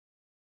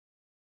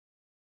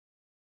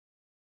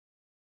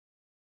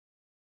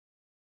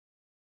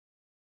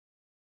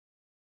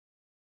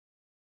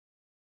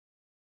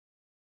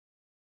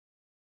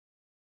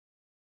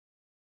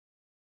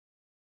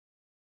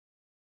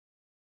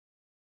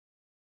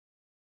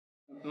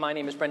My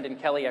name is Brendan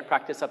Kelly. I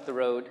practice up the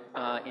road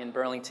in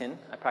Burlington.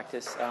 I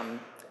practice,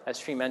 as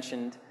Sri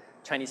mentioned,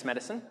 Chinese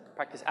medicine. I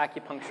practice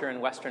acupuncture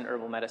and Western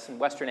herbal medicine,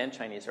 Western and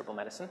Chinese herbal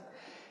medicine.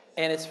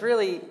 And it's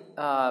really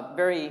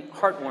very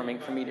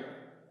heartwarming for me to...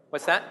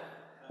 What's that?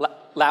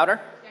 Louder?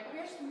 Yeah, you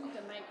actually move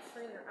the mic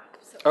further up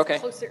so it's Okay.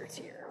 closer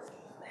to your...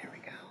 There we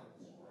go.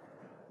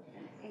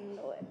 And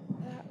angle it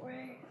that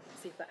way.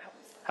 See if that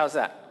helps. How's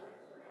that?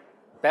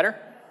 Better?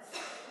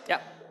 Yeah.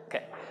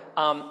 Okay.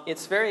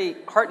 It's very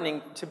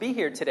heartening to be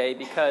here today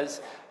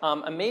because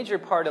a major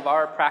part of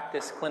our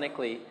practice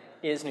clinically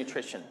is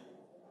nutrition.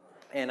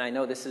 And I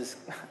know this is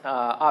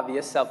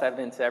obvious,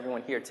 self-evident to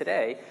everyone here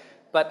today,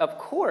 but of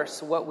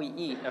course what we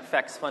eat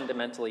affects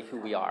fundamentally who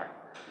we are.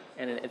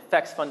 And it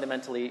affects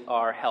fundamentally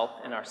our health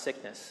and our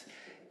sickness.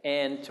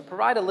 And to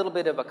provide a little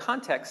bit of a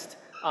context,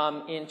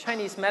 in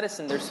Chinese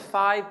medicine, there's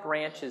 5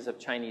 branches of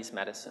Chinese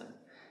medicine.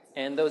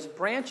 And those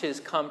branches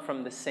come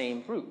from the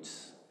same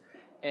roots.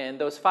 And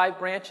those 5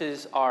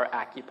 branches are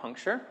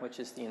acupuncture, which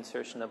is the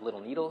insertion of little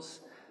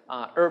needles,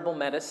 herbal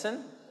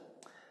medicine,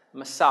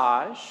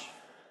 massage,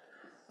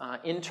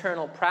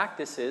 internal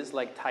practices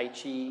like Tai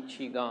Chi,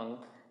 Qigong,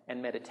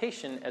 and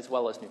meditation, as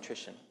well as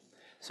nutrition.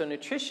 So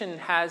nutrition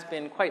has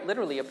been quite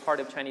literally a part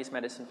of Chinese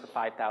medicine for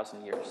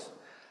 5,000 years.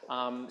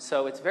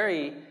 So it's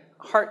very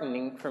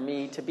heartening for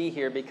me to be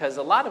here because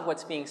a lot of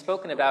what's being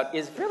spoken about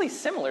is really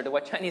similar to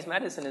what Chinese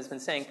medicine has been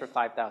saying for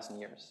 5,000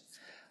 years.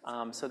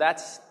 So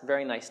that's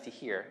very nice to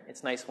hear.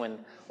 It's nice when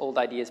old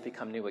ideas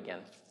become new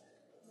again.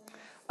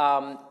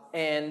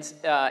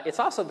 It's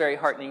also very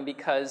heartening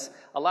because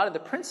a lot of the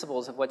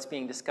principles of what's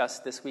being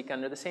discussed this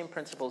weekend are the same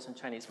principles in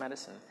Chinese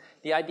medicine.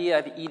 The idea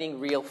of eating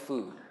real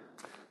food.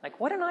 Like,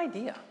 what an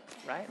idea,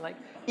 right? Like,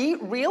 eat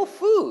real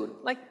food,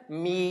 like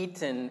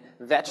meat and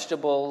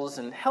vegetables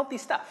and healthy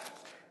stuff.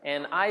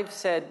 And I've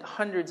said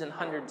hundreds and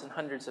hundreds and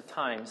hundreds of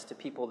times to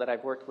people that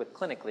I've worked with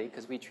clinically,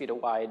 because we treat a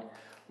wide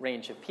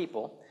range of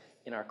people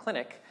in our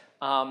clinic,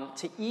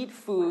 to eat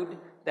food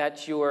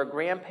that your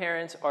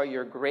grandparents or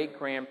your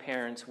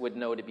great-grandparents would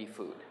know to be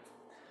food,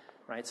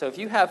 right? So if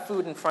you have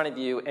food in front of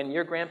you and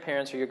your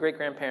grandparents or your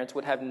great-grandparents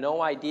would have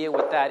no idea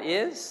what that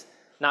is,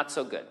 not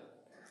so good,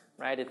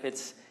 right? If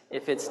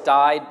it's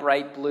dyed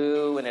bright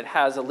blue and it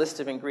has a list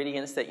of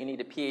ingredients that you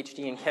need a PhD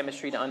in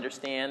chemistry to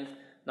understand,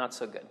 not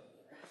so good.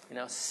 You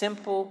know,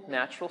 simple,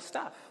 natural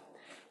stuff.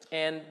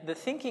 And the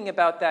thinking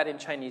about that in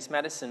Chinese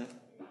medicine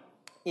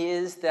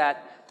is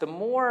that the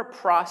more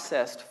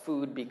processed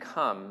food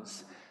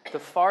becomes, the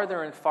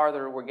farther and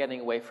farther we're getting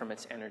away from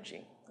its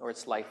energy or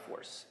its life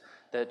force.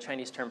 The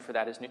Chinese term for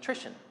that is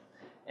nutrition.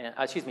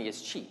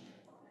 Is qi.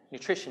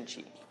 Nutrition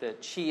qi, the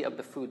qi of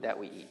the food that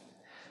we eat.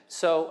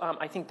 So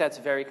I think that's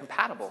very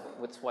compatible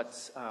with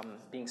what's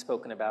being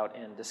spoken about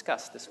and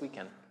discussed this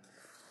weekend.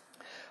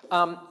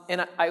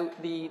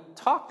 The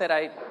talk that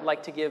I'd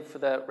like to give for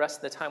the rest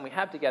of the time we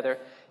have together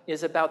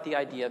is about the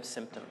idea of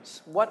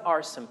symptoms. What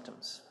are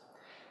symptoms?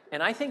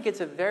 And I think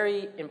it's a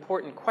very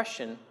important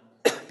question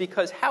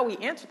because how we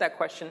answer that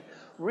question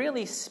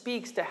really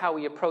speaks to how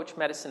we approach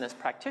medicine as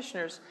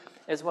practitioners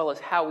as well as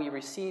how we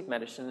receive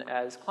medicine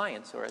as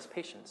clients or as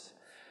patients.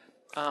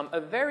 A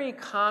very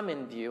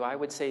common view, I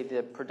would say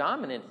the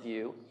predominant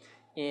view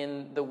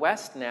in the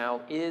West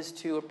now, is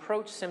to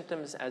approach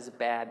symptoms as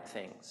bad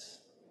things,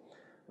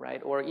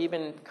 right? Or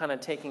even kind of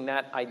taking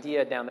that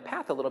idea down the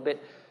path a little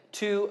bit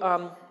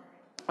to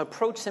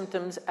approach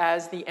symptoms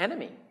as the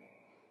enemy.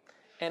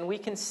 And we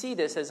can see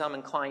this, as I'm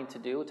inclined to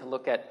do, to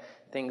look at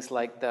things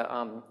like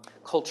the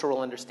cultural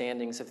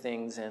understandings of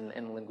things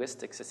and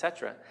linguistics,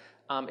 etc.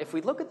 If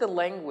we look at the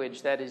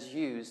language that is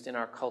used in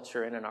our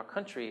culture and in our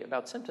country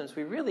about symptoms,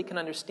 we really can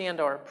understand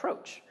our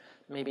approach.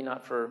 Maybe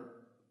not for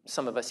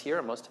some of us here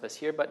or most of us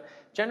here, but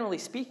generally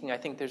speaking, I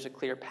think there's a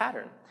clear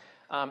pattern.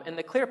 And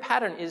the clear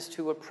pattern is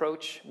to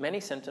approach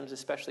many symptoms,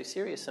 especially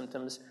serious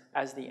symptoms,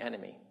 as the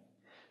enemy.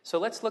 So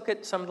let's look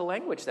at some of the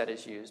language that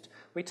is used.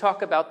 We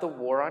talk about the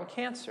war on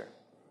cancer.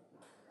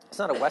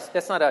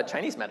 That's not a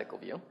Chinese medical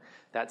view.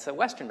 That's a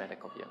Western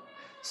medical view.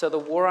 So the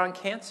war on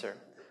cancer,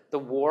 the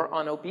war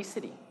on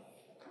obesity,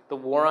 the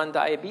war on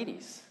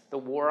diabetes, the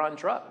war on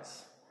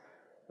drugs,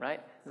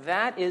 right?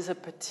 That is a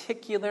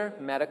particular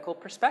medical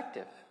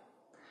perspective.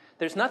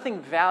 There's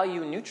nothing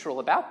value neutral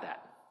about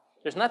that.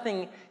 There's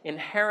nothing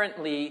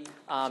inherently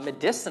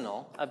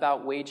medicinal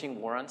about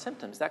waging war on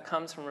symptoms. That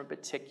comes from a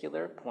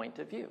particular point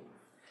of view.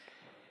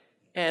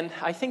 And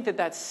I think that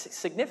that's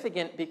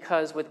significant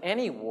because with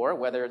any war,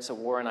 whether it's a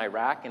war in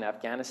Iraq, in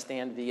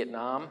Afghanistan,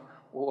 Vietnam,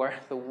 or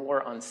the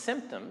war on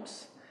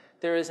symptoms,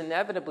 there is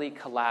inevitably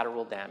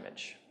collateral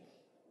damage.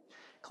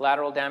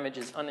 Collateral damage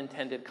is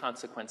unintended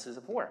consequences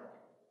of war,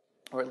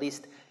 or at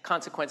least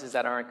consequences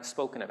that aren't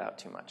spoken about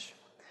too much.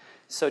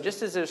 So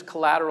just as there's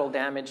collateral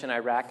damage in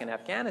Iraq and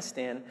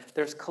Afghanistan,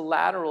 there's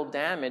collateral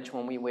damage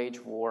when we wage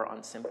war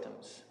on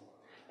symptoms.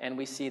 And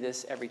we see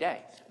this every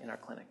day in our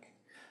clinic.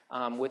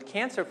 With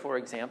cancer, for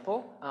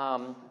example,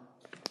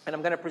 and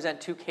I'm going to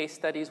present 2 case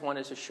studies. One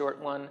is a short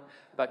one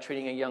about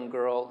treating a young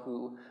girl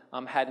who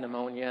had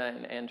pneumonia,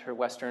 and her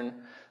Western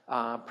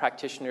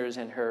practitioners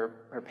and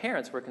her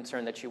parents were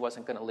concerned that she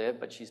wasn't going to live,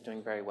 but she's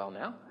doing very well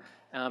now.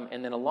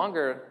 And then a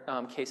longer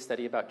case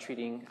study about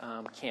treating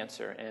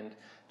cancer. And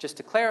just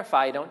to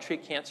clarify, I don't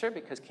treat cancer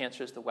because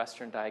cancer is the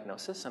Western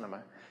diagnosis, and I'm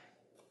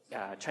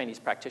a Chinese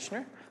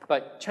practitioner.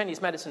 But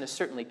Chinese medicine is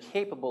certainly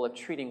capable of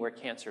treating where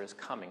cancer is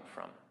coming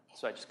from.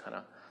 So I just kind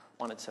of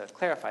wanted to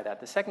clarify that.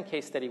 The second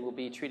case study will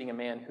be treating a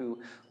man who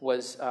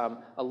was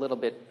a little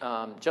bit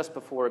just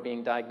before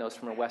being diagnosed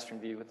from a Western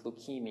view with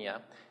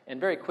leukemia. And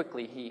very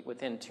quickly,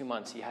 within 2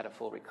 months, he had a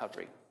full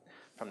recovery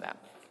from that.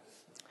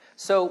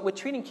 So with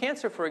treating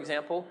cancer, for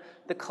example,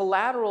 the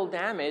collateral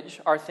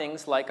damage are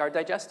things like our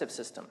digestive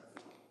system.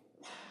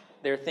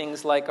 They're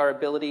things like our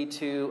ability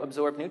to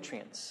absorb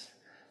nutrients,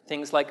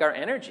 things like our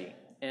energy,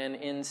 and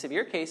in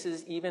severe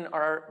cases, even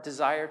our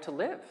desire to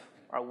live,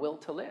 our will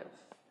to live.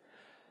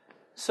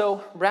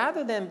 So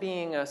rather than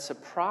being a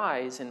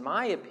surprise, in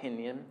my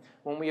opinion,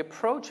 when we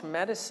approach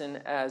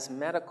medicine as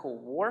medical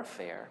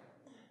warfare,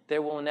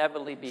 there will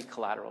inevitably be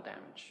collateral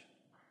damage,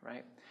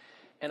 right?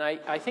 And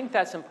I think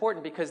that's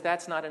important because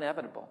that's not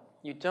inevitable.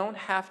 You don't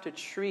have to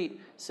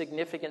treat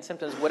significant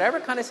symptoms, whatever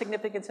kind of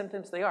significant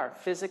symptoms they are,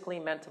 physically,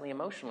 mentally,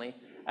 emotionally,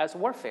 as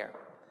warfare.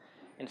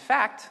 In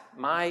fact,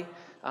 my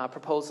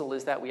proposal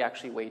is that we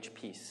actually wage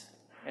peace.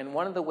 And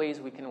one of the ways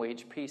we can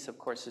wage peace, of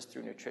course, is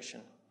through nutrition.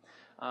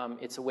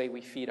 It's a way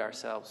we feed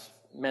ourselves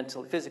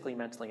physically,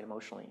 mentally, and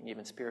emotionally, and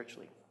even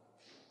spiritually.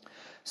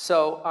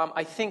 So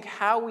I think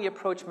how we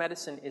approach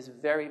medicine is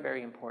very,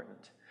 very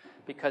important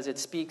because it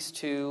speaks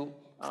to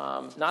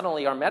not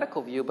only our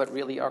medical view, but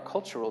really our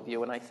cultural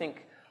view. And I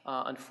think,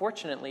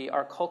 unfortunately,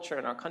 our culture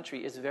and our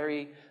country is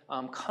very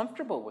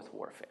comfortable with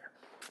warfare.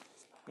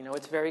 You know,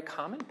 it's very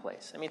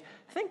commonplace. I mean,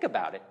 think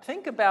about it.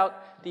 Think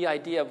about the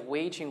idea of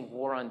waging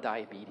war on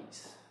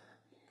diabetes,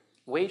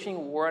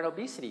 waging war on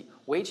obesity,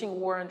 waging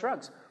war on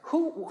drugs.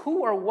 Who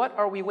or what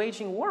are we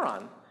waging war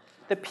on?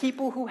 The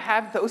people who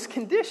have those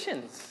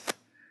conditions,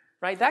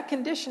 right? That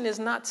condition is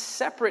not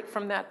separate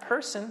from that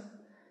person.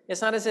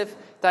 It's not as if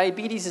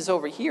diabetes is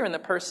over here and the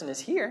person is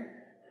here,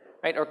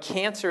 right? Or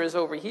cancer is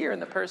over here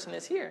and the person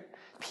is here.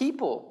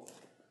 People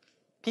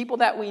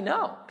that we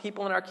know,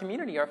 people in our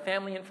community, our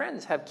family and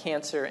friends have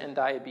cancer and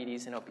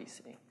diabetes and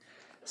obesity.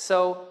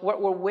 So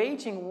what we're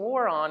waging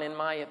war on, in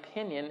my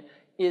opinion,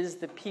 is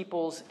the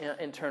people's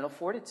internal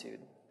fortitude.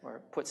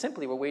 Or put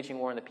simply, we're waging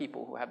war on the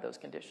people who have those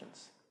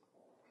conditions.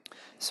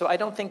 So I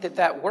don't think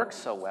that works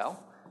so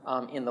well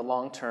in the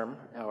long term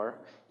or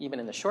even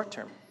in the short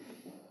term.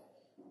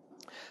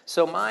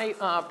 So my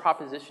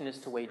proposition is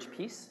to wage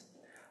peace,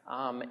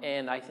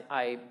 and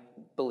I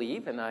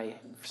believe, and I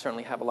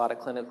certainly have a lot of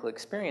clinical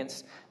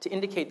experience, to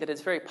indicate that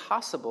it's very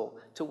possible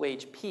to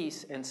wage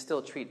peace and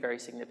still treat very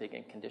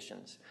significant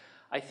conditions.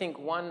 I think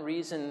one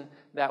reason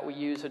that we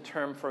use a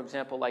term, for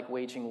example, like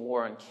waging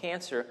war on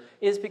cancer,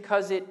 is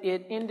because it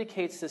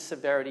indicates the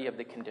severity of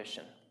the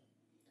condition.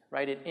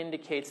 Right? It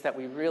indicates that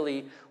we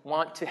really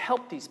want to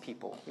help these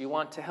people. We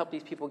want to help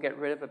these people get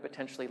rid of a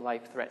potentially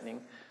life-threatening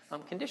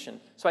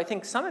condition. So I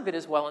think some of it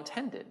is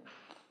well-intended.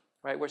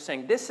 Right? We're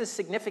saying, this is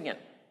significant.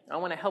 I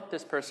want to help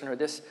this person or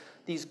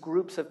these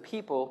groups of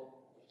people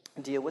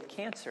deal with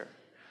cancer.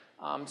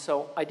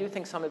 So I do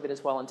think some of it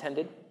is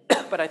well-intended,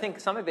 but I think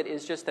some of it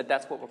is just that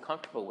that's what we're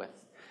comfortable with.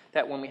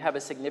 That when we have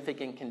a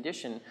significant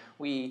condition,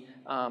 we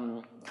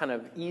kind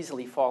of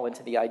easily fall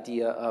into the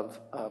idea of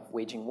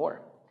waging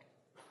war.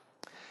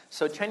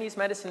 So Chinese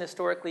medicine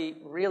historically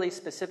really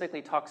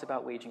specifically talks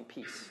about waging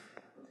peace.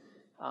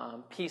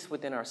 Peace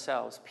within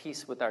ourselves,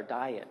 peace with our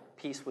diet,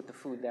 peace with the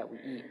food that we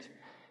eat,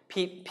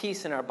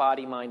 peace in our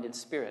body, mind, and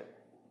spirit,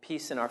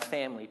 peace in our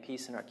family,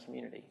 peace in our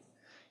community.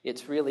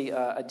 It's really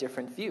a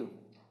different view.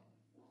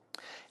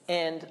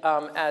 And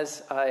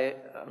as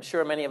I'm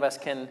sure many of us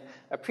can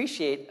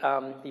appreciate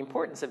the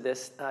importance of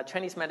this,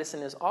 Chinese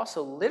medicine is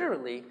also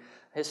literally,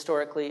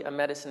 historically, a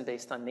medicine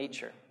based on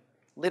nature.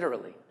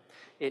 Literally.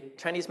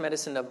 Chinese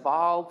medicine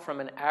evolved from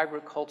an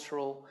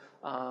agricultural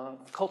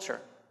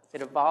culture.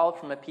 It evolved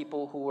from a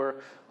people who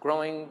were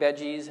growing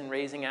veggies and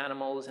raising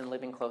animals and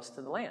living close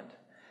to the land.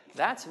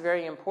 That's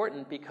very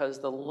important because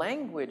the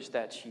language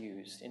that's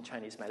used in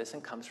Chinese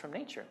medicine comes from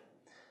nature.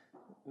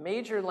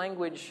 Major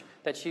language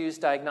that's used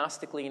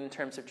diagnostically in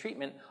terms of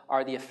treatment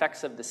are the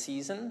effects of the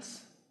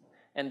seasons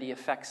and the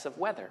effects of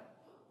weather.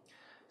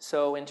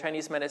 So in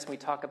Chinese medicine, we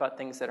talk about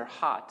things that are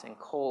hot and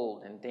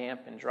cold and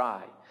damp and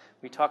dry.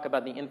 We talk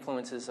about the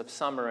influences of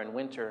summer and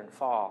winter and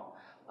fall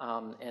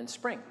and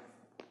spring.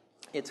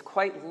 It's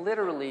quite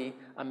literally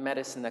a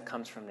medicine that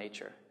comes from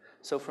nature.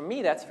 So for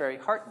me, that's very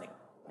heartening.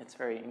 It's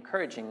very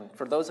encouraging.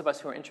 For those of us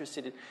who are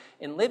interested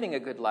in living a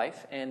good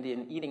life and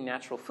in eating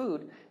natural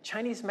food,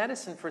 Chinese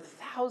medicine for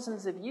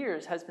thousands of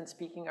years has been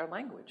speaking our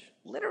language,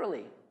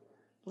 literally.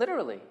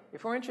 Literally.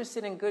 If we're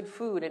interested in good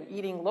food and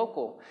eating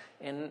local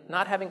and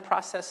not having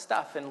processed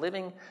stuff and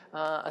living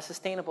a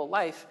sustainable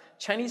life,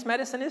 Chinese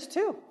medicine is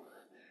too.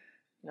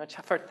 You know,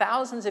 for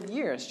thousands of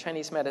years,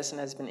 Chinese medicine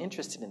has been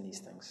interested in these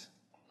things.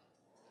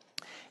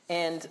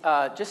 And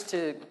just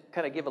to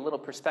kind of give a little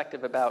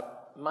perspective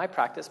about my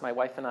practice, my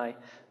wife and I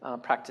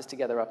practice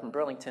together up in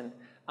Burlington.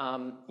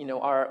 We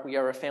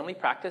are a family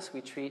practice.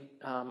 We treat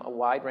a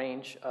wide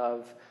range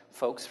of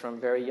folks from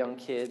very young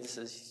kids.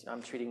 As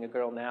I'm treating a young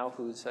girl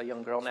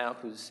now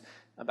who's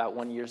about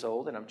 1 year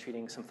old, and I'm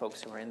treating some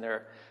folks who are in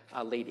their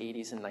late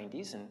 80s and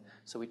 90s. And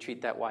so we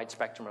treat that wide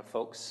spectrum of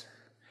folks.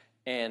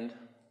 And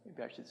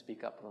maybe I should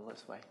speak up a little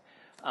this way.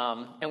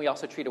 And we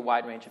also treat a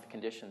wide range of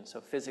conditions,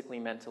 so physically,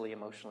 mentally,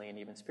 emotionally, and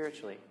even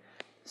spiritually.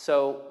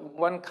 So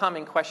one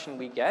common question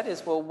we get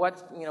is, well,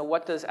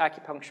 what does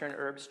acupuncture and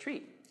herbs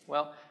treat?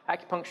 Well,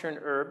 acupuncture and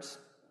herbs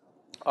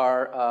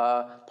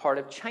are part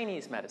of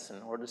Chinese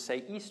medicine, or to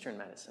say Eastern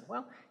medicine.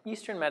 Well,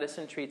 Eastern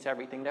medicine treats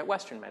everything that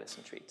Western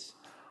medicine treats.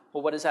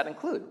 Well, what does that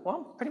include?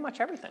 Well, pretty much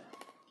everything,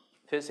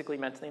 physically,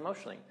 mentally,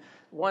 emotionally.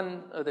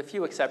 One of the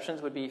few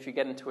exceptions would be if you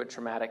get into a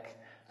traumatic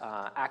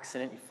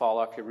accident, you fall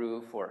off your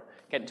roof, or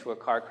get into a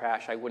car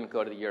crash. I wouldn't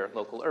go to your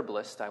local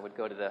herbalist. I would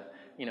go to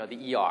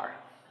the ER.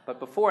 But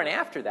before and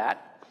after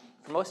that,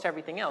 for most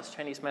everything else,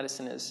 Chinese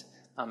medicine is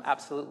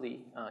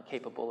absolutely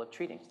capable of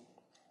treating.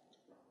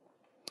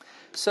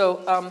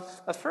 So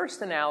a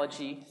first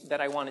analogy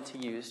that I wanted to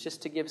use,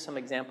 just to give some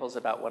examples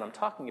about what I'm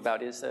talking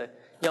about, is a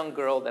young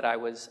girl that I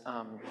was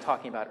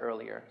talking about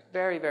earlier.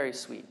 Very, very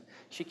sweet.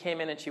 She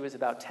came in and she was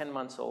about 10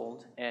 months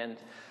old, and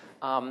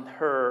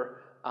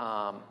her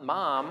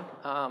mom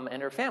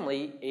and her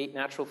family ate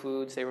natural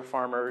foods. They were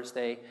farmers.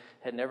 They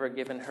had never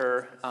given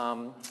her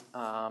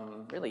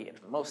really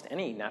most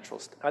any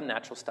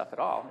unnatural stuff at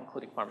all,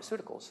 including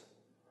pharmaceuticals.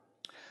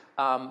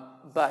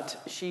 But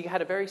she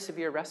had a very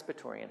severe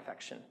respiratory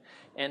infection,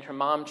 and her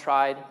mom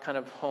tried kind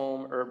of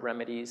home herb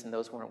remedies, and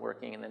those weren't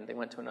working, and then they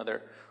went to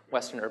another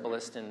Western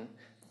herbalist, and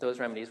those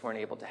remedies weren't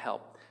able to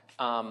help.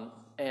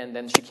 And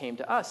then she came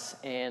to us,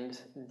 and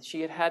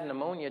she had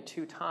pneumonia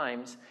 2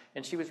 times,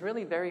 and she was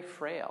really very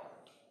frail.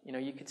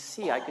 I could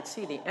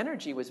see the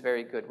energy was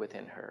very good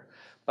within her,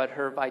 but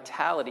her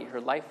vitality,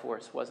 her life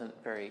force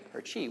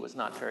her chi was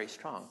not very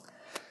strong.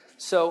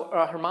 So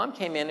her mom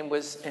came in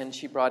and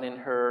she brought in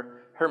her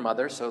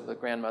mother, so the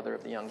grandmother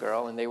of the young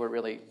girl, and they were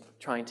really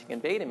trying to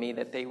convey to me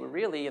that they were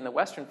really, and the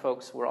Western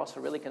folks were also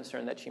really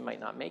concerned that she might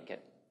not make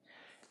it.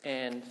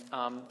 And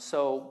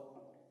so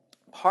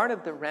part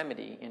of the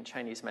remedy in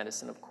Chinese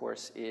medicine, of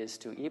course, is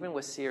to, even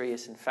with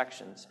serious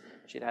infections,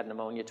 she'd had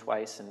pneumonia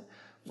twice and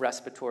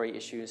respiratory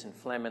issues and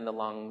phlegm in the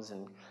lungs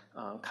and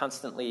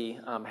constantly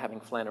having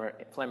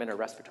phlegm in her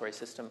respiratory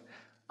system.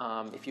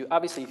 If you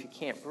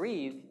can't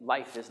breathe,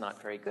 life is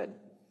not very good.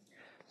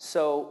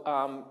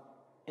 So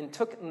in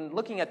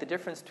looking at the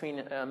difference between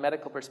a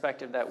medical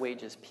perspective that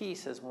wages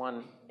peace as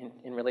one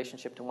in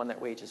relationship to one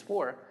that wages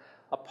war,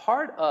 a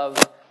part of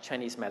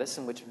Chinese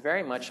medicine, which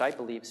very much, I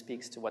believe,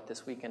 speaks to what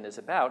this weekend is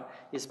about,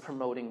 is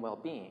promoting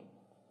well-being.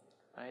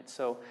 Right?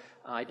 So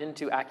I didn't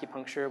do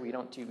acupuncture. We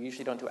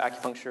usually don't do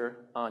acupuncture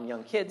on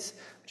young kids.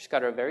 We just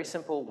got a very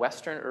simple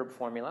Western herb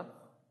formula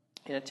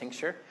in a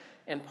tincture,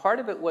 and part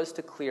of it was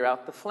to clear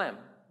out the phlegm.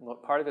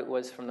 Part of it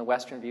was, from the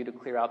Western view, to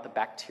clear out the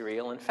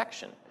bacterial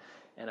infection.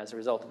 And as a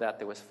result of that,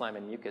 there was phlegm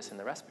and mucus in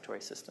the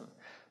respiratory system.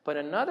 But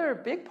another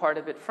big part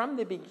of it from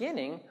the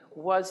beginning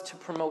was to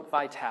promote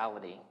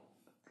vitality.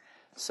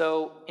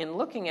 So in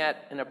looking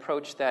at an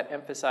approach that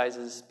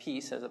emphasizes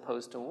peace as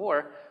opposed to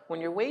war, when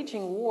you're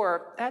waging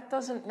war, that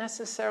doesn't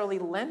necessarily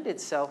lend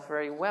itself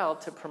very well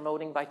to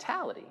promoting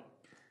vitality,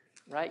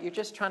 right? You're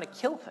just trying to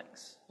kill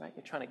things, right?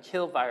 You're trying to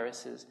kill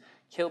viruses,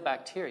 kill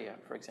bacteria,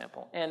 for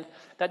example. And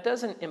that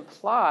doesn't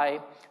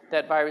imply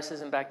that viruses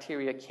and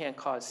bacteria can't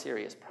cause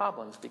serious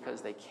problems,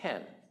 because they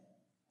can.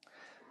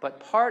 But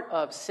part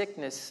of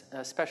sickness,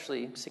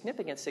 especially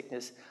significant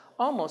sickness,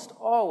 almost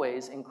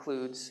always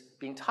includes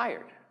being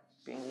tired,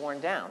 being worn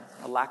down,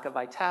 a lack of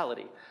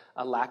vitality,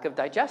 a lack of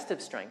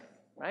digestive strength,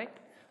 right?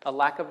 A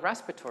lack of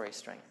respiratory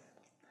strength.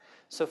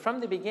 So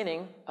from the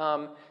beginning,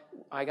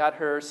 I got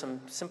her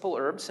some simple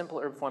herb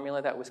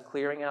formula that was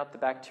clearing out the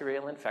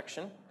bacterial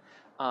infection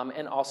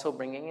and also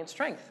bringing in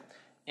strength.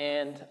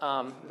 And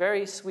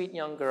very sweet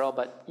young girl,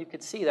 but you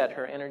could see that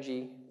her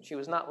energy, she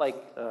was not like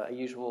a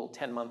usual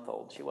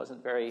 10-month-old. She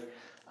wasn't very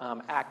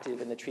active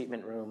in the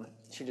treatment room.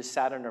 She just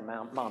sat in her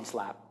mom's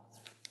lap,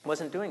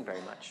 wasn't doing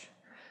very much.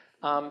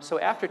 So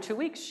after 2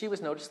 weeks, she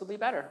was noticeably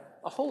better,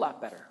 a whole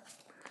lot better.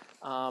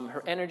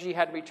 Her energy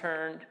had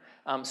returned,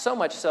 so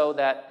much so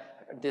that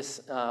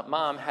this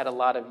mom had a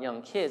lot of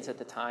young kids at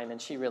the time, and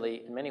she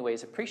really, in many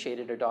ways,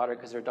 appreciated her daughter,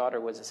 because her daughter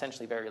was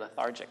essentially very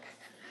lethargic.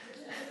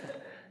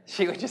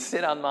 She would just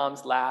sit on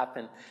mom's lap,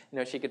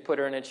 and she could put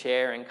her in a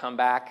chair and come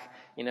back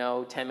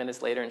 10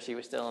 minutes later, and she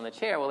was still in the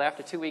chair. Well,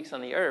 after 2 weeks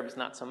on the herbs,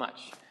 not so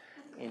much.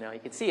 You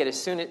could see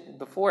it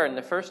before in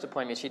the first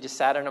appointment. She just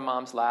sat on her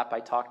mom's lap. I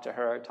talked to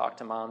her, talked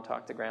to mom,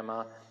 talked to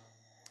grandma,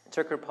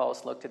 took her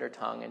pulse, looked at her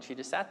tongue, and she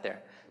just sat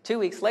there. 2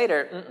 weeks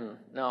later,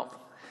 no.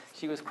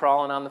 She was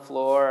crawling on the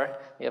floor.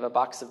 We have a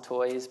box of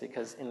toys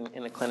because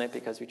in the clinic,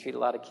 because we treat a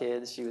lot of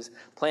kids. She was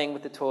playing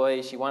with the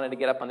toys. She wanted to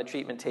get up on the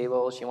treatment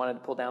table. She wanted to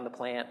pull down the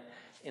plant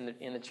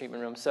in the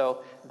treatment room.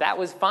 So that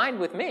was fine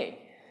with me.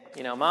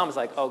 Mom was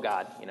like, oh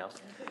God,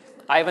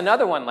 I have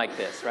another one like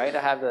this, right? I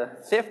have the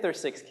 5th or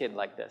 6th kid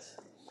like this.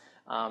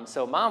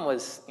 So mom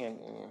wasn't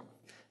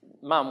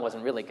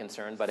really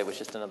concerned, but it was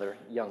just another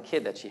young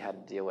kid that she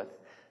had to deal with.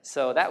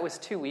 So that was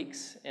 2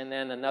 weeks, and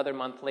then another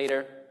month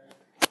later,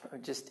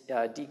 just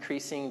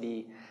decreasing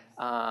the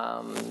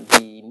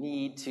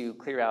need to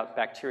clear out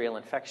bacterial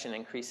infection,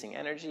 increasing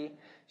energy.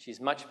 She's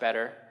much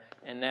better.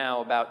 And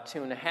now about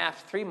 2.5,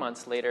 3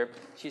 months later,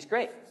 she's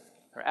great.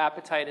 Her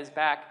appetite is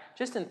back.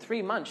 Just in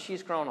 3 months,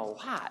 she's grown a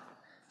lot.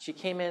 She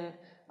came in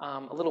a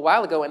little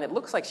while ago, and it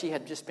looks like she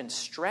had just been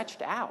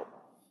stretched out.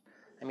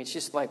 I mean,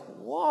 she's like,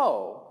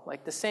 whoa,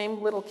 like the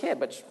same little kid,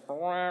 but she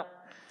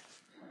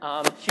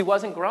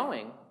wasn't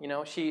growing. You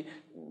know,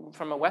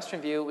 from a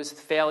Western view, it was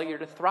failure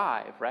to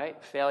thrive,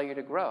 right? Failure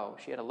to grow.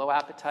 She had a low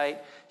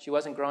appetite. She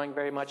wasn't growing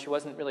very much. She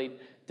wasn't really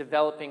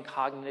developing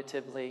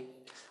cognitively.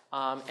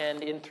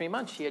 And in 3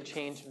 months, she had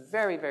changed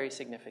very, very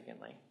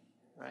significantly,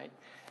 right?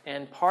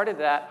 And part of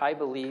that, I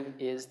believe,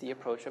 is the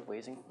approach of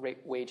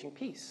waging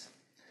peace.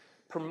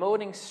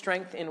 Promoting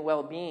strength and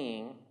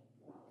well-being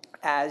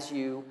as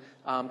you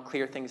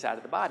clear things out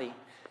of the body.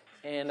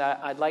 And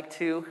I'd like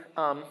to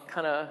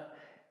kind of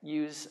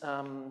use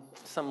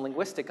some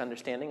linguistic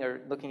understanding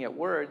or looking at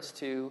words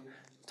to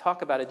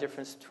talk about a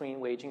difference between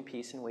waging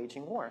peace and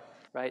waging war,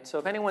 right? So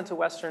if anyone's a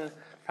Western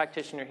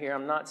practitioner here,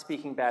 I'm not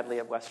speaking badly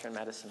of Western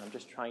medicine. I'm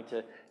just trying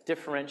to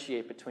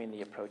differentiate between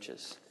the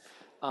approaches.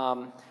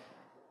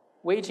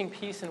 Waging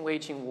peace and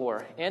waging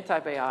war.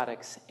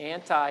 Antibiotics,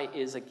 anti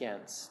is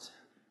against,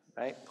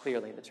 right?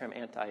 Clearly, the term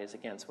anti is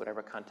against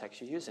whatever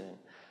context you use it in.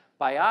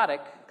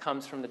 Biotic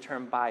comes from the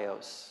term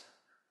bios.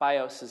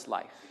 Bios is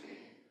life.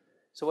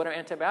 So what are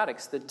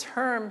antibiotics? The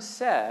term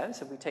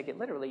says, if we take it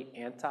literally,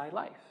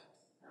 anti-life.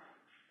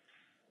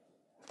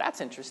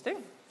 That's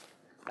interesting.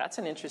 That's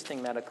an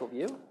interesting medical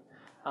view.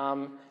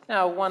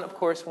 Now, one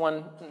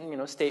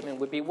statement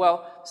would be,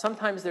 well,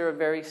 sometimes there are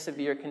very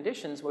severe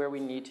conditions where we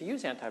need to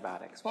use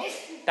antibiotics. Well,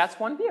 that's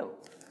one view.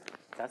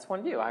 That's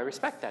one view. I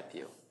respect that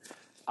view.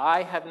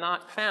 I have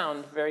not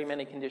found very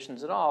many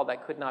conditions at all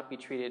that could not be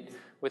treated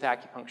with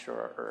acupuncture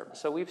or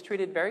herbs. So we've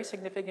treated very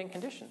significant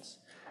conditions.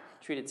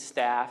 Treated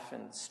staph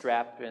and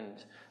strep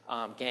and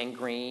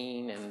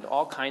gangrene and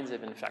all kinds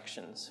of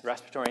infections,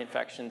 respiratory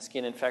infections,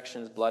 skin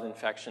infections, blood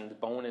infections,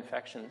 bone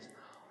infections,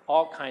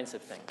 all kinds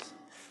of things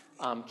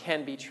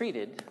can be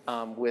treated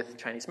with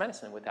Chinese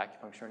medicine, with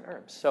acupuncture and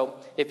herbs. So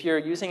if you're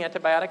using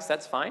antibiotics,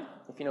 that's fine.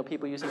 If you know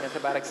people using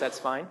antibiotics, that's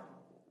fine.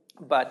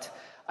 But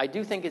I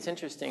do think it's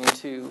interesting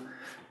to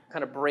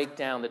kind of break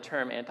down the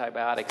term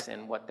antibiotics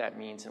and what that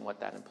means and what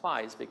that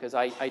implies, because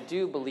I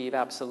do believe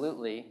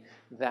absolutely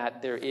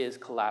that there is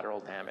collateral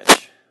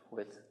damage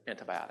with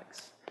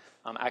antibiotics.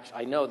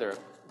 Actually, I know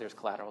there's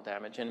collateral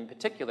damage, and in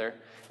particular,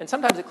 and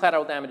sometimes the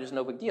collateral damage is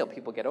no big deal,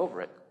 people get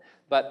over it.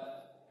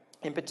 But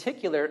in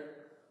particular,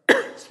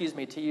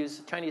 to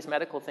use Chinese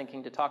medical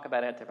thinking to talk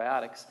about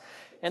antibiotics,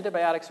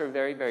 antibiotics are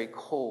very, very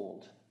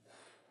cold.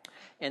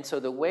 And so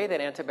the way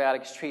that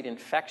antibiotics treat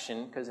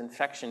infection, because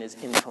infection is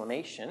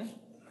inflammation,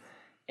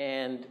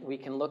 and we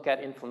can look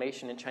at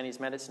inflammation in Chinese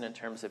medicine in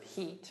terms of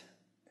heat.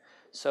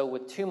 So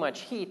with too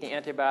much heat, the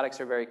antibiotics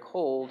are very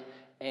cold,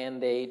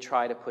 and they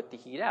try to put the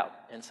heat out.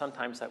 And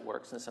sometimes that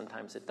works, and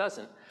sometimes it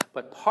doesn't.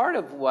 But part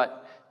of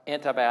what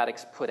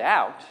antibiotics put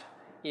out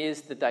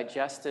is the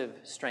digestive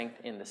strength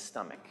in the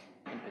stomach,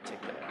 in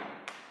particular.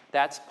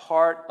 That's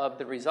part of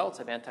the results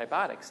of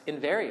antibiotics,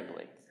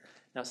 invariably.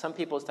 Now, some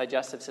people's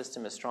digestive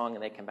system is strong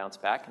and they can bounce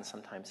back, and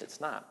sometimes it's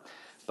not.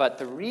 But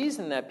the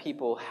reason that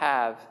people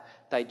have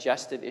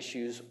digestive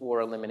issues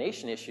or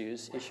elimination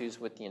issues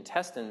with the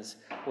intestines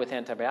with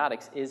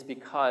antibiotics is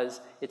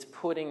because it's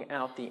putting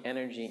out the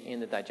energy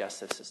in the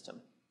digestive system.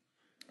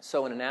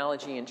 So an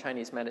analogy in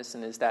Chinese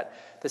medicine is that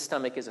the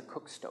stomach is a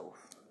cook stove.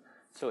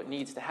 So it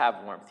needs to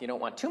have warmth. You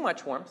don't want too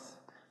much warmth,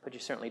 but you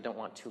certainly don't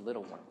want too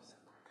little warmth.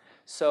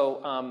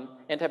 So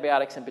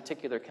antibiotics in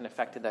particular can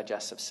affect the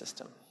digestive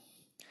system.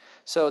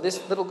 So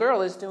this little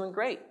girl is doing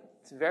great.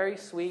 It's very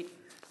sweet.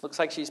 Looks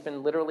like she's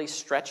been literally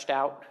stretched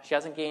out. She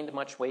hasn't gained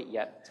much weight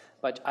yet,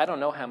 but I don't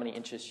know how many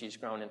inches she's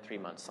grown in 3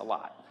 months. A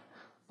lot.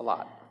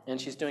 And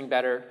she's doing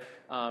better.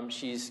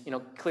 She's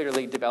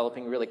clearly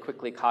developing really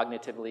quickly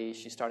cognitively.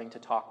 She's starting to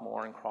talk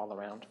more and crawl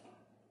around.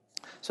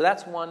 So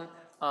that's one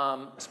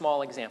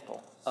small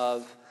example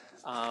of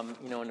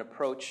an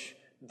approach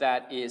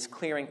that is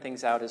clearing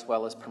things out as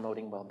well as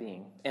promoting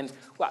well-being. And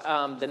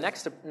the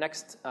next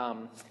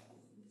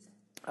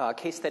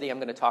case study I'm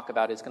going to talk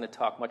about is going to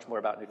talk much more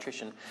about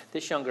nutrition.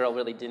 This young girl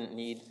really didn't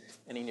need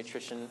any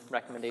nutrition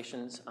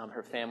recommendations.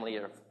 Her family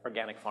are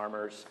organic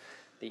farmers.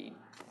 They eat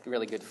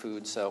really good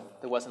food, so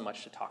there wasn't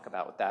much to talk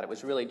about with that. It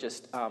was really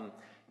just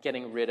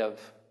getting rid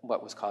of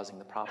what was causing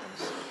the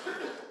problems.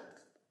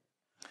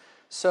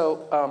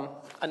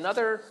 So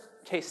another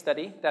case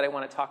study that I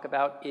want to talk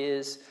about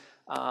is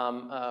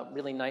a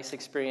really nice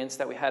experience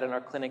that we had in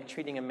our clinic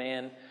treating a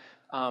man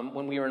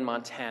when we were in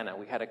Montana.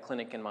 We had a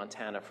clinic in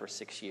Montana for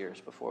 6 years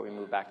before we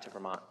moved back to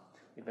Vermont.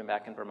 We've been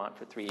back in Vermont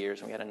for 3 years,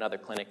 and we had another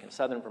clinic in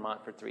southern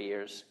Vermont for 3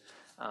 years.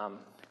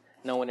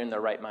 No one in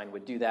their right mind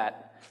would do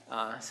that,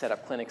 set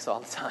up clinics all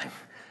the time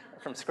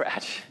from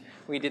scratch.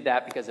 We did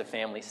that because of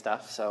family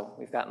stuff, so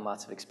we've gotten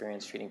lots of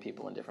experience treating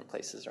people in different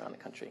places around the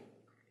country.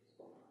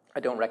 I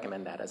don't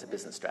recommend that as a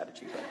business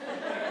strategy,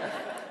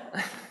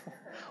 but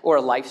or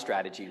a life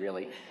strategy,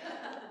 really,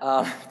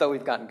 though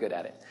we've gotten good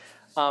at it.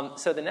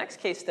 So the next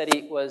case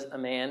study was a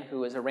man who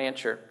was a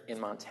rancher in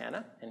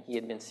Montana, and he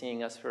had been seeing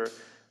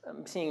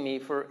me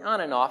for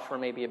on and off for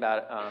maybe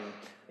about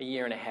a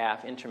year and a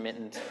half,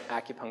 intermittent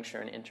acupuncture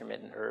and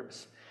intermittent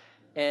herbs.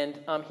 And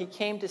he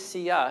came to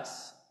see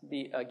us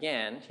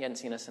again. He hadn't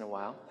seen us in a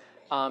while,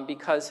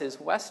 because his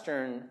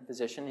Western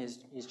physician, his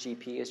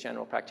GP, his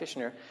general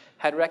practitioner,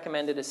 had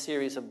recommended a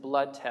series of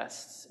blood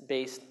tests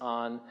based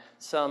on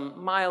some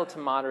mild to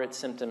moderate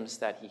symptoms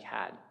that he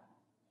had.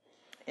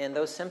 And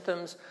those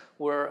symptoms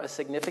were a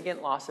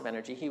significant loss of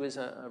energy. He was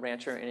a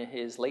rancher in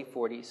his late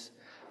 40s,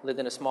 lived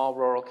in a small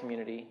rural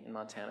community in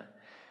Montana.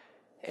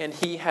 And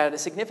he had a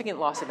significant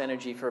loss of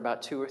energy for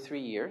about 2 or 3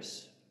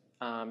 years.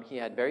 He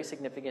had very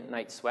significant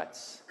night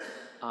sweats.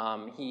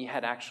 He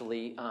had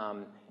actually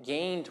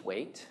gained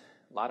weight,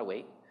 a lot of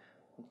weight,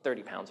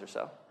 30 pounds or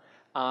so.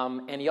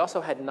 And he also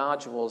had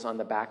nodules on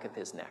the back of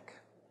his neck.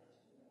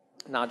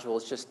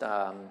 Nodules just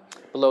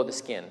below the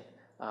skin,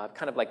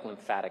 kind of like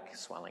lymphatic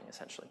swelling,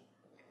 essentially.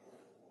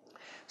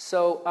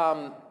 So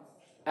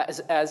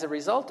as a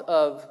result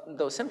of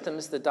those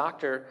symptoms, the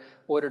doctor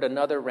ordered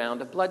another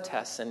round of blood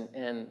tests,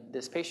 and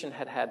this patient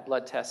had had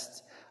blood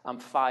tests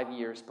 5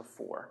 years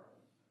before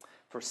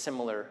for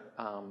similar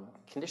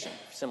condition,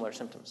 similar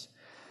symptoms.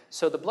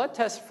 So the blood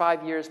tests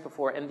 5 years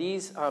before, and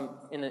these, for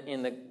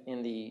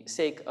the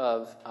sake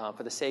of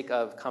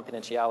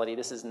confidentiality,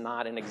 this is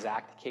not an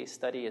exact case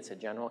study; it's a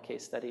general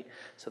case study.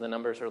 So the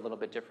numbers are a little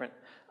bit different,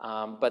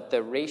 but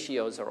the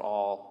ratios are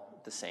all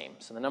the same.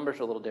 So the numbers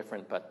are a little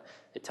different, but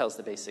it tells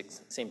the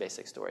same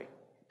basic story.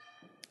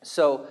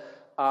 So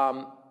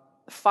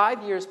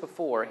 5 years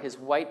before, his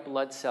white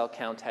blood cell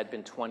count had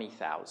been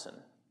 20,000.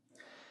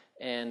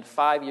 And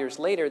 5 years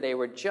later, they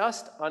were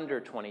just under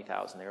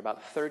 20,000. They were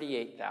about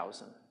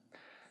 38,000.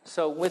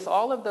 So with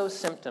all of those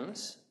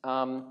symptoms,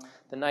 the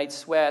night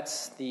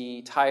sweats,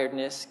 the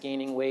tiredness,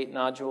 gaining weight,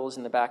 nodules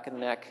in the back of the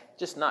neck,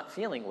 just not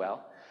feeling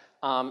well,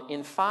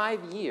 in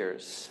 5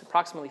 years,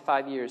 approximately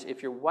 5 years,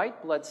 if your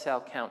white blood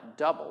cell count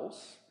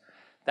doubles,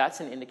 that's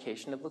an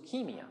indication of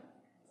leukemia.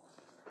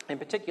 In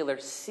particular,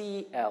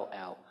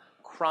 CLL,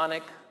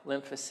 chronic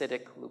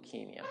lymphocytic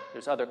leukemia.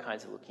 There's other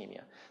kinds of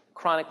leukemia.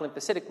 Chronic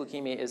lymphocytic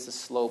leukemia is the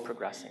slow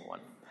progressing one.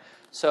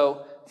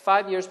 So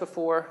 5 years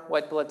before,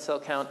 white blood cell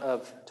count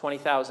of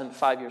 20,000.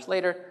 5 years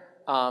later,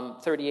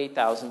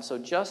 38,000. So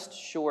just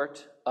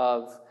short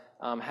of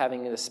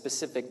having the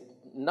specific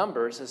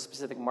numbers, the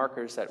specific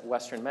markers that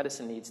Western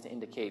medicine needs to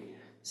indicate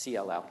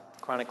CLL,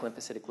 chronic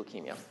lymphocytic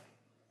leukemia.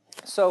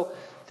 So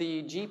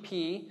the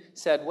GP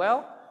said,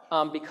 well,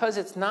 because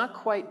it's not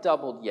quite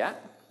doubled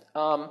yet,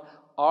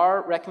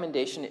 our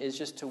recommendation is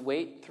just to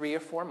wait 3 or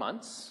 4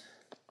 months.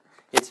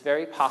 It's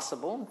very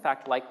possible, in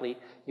fact, likely,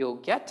 you'll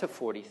get to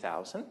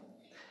 40,000,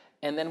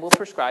 and then we'll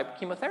prescribe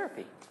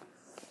chemotherapy.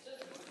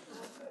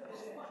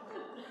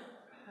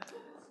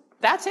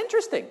 That's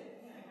interesting.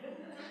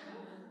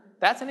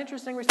 That's an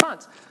interesting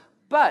response.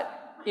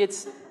 But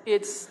it's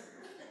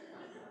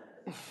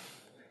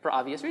for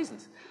obvious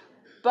reasons.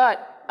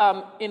 But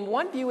in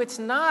one view, it's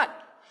not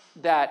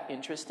that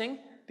interesting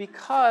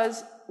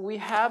because we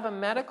have a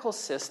medical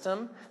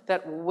system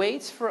that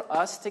waits for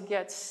us to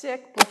get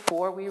sick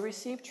before we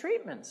receive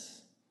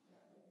treatments.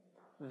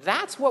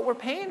 That's what we're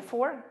paying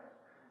for.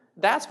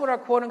 That's what our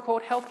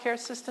quote-unquote healthcare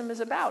system is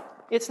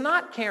about. It's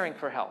not caring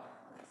for health.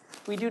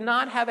 We do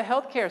not have a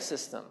healthcare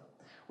system.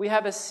 We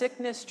have a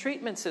sickness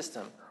treatment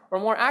system. Or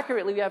more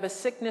accurately, we have a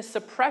sickness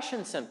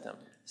suppression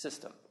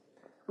system.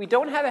 We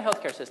don't have a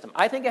healthcare system.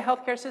 I think a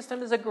healthcare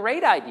system is a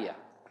great idea,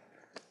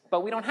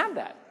 but we don't have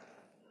that.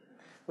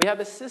 We have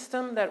a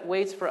system that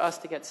waits for us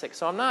to get sick.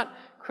 So I'm not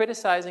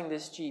criticizing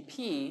this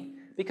GP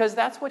because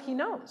that's what he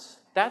knows.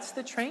 That's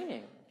the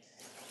training.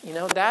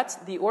 That's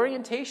the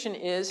orientation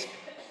is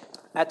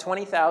at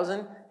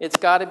 20,000, it's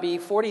got to be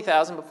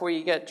 40,000 before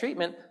you get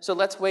treatment. So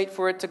let's wait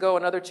for it to go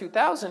another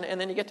 2,000,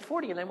 and then you get to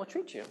 40, and then we'll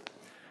treat you.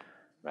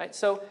 Right?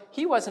 So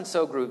he wasn't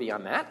so groovy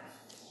on that.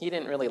 He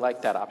didn't really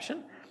like that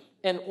option.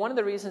 And one of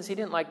the reasons he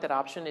didn't like that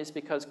option is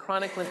because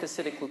chronic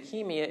lymphocytic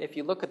leukemia, if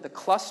you look at the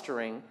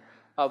clustering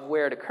of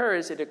where it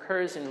occurs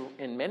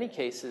in many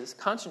cases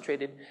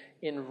concentrated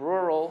in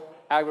rural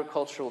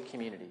agricultural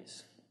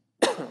communities.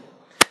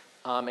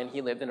 And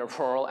he lived in a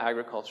rural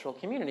agricultural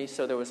community,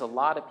 so there was a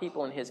lot of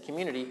people in his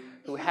community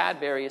who had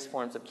various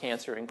forms of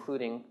cancer,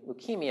 including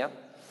leukemia,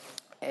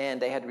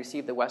 and they had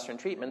received the Western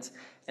treatments,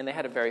 and they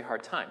had a very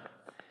hard time.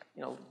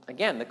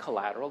 Again, the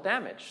collateral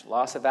damage,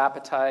 loss of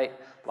appetite,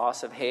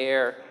 loss of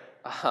hair,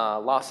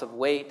 loss of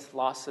weight,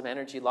 loss of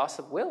energy, loss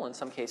of will in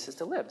some cases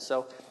to live.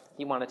 So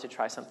he wanted to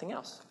try something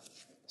else.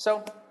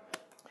 So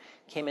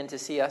came in to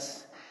see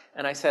us,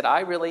 and I said, I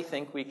really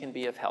think we can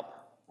be of help.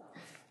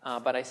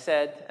 But I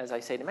said, as I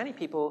say to many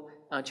people,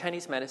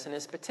 Chinese medicine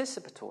is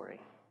participatory.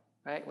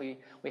 right? We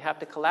have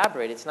to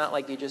collaborate. It's not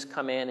like you just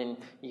come in and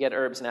you get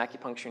herbs and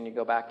acupuncture and you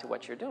go back to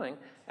what you're doing.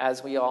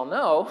 As we all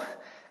know,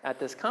 at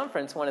this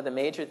conference, one of the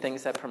major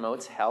things that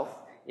promotes health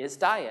is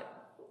diet.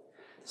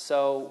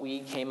 So we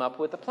came up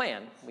with a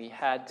plan. We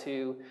had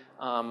to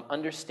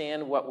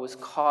understand what was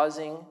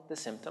causing the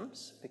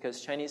symptoms,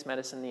 because Chinese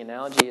medicine, the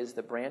analogy is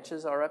the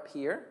branches are up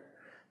here.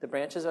 The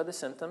branches are the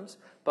symptoms,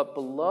 but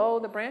below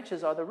the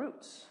branches are the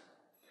roots.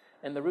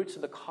 And the roots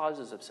are the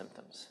causes of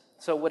symptoms.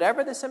 So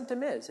whatever the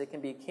symptom is, it can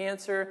be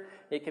cancer,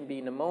 it can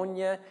be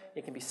pneumonia,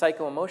 it can be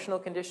psycho-emotional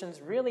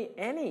conditions, really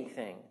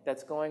anything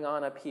that's going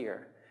on up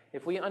here.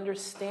 If we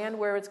understand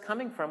where it's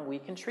coming from, we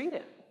can treat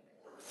it.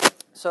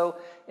 So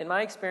in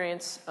my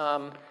experience,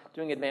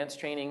 doing advanced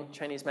training,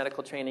 Chinese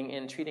medical training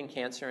in treating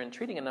cancer and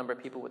treating a number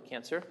of people with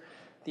cancer,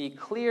 the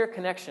clear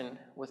connection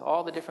with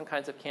all the different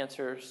kinds of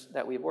cancers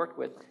that we've worked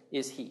with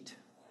is heat,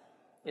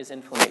 is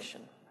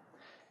inflammation.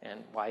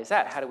 And why is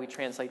that? How do we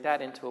translate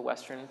that into a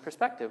Western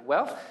perspective?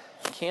 Well,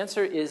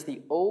 cancer is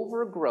the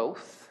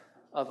overgrowth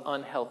of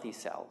unhealthy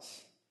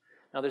cells.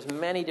 Now, there's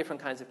many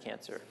different kinds of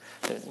cancer.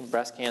 There's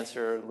breast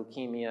cancer,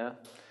 leukemia,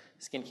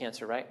 skin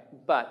cancer, right?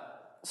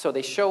 So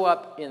they show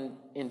up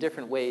in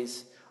different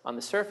ways on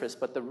the surface,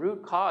 but the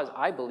root cause,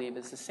 I believe,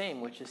 is the same,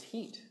 which is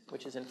heat,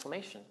 which is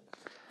inflammation.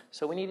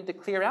 So we needed to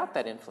clear out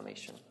that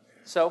inflammation.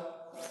 So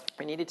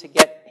we needed to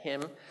get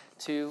him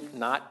to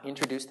not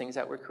introduce things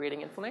that were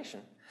creating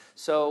inflammation.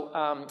 So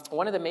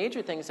one of the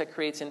major things that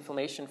creates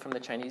inflammation from the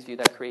Chinese view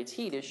that creates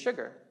heat is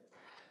sugar.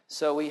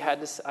 So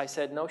I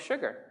said, no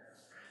sugar.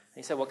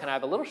 He said, well, can I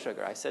have a little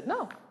sugar? I said,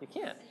 no, you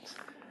can't.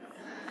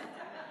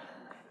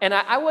 And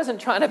I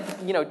wasn't trying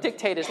to,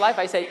 dictate his life.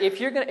 I say, if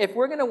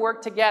we're going to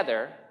work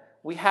together,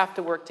 we have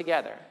to work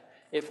together.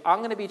 If I'm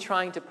going to be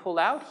trying to pull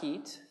out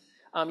heat,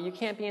 you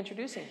can't be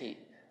introducing heat.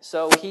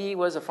 So he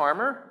was a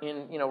farmer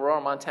in,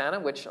 rural Montana,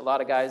 which a lot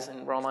of guys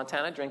in rural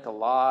Montana drink a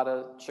lot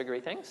of sugary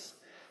things.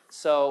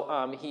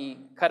 So he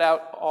cut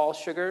out all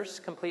sugars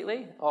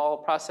completely, all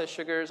processed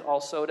sugars, all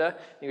soda.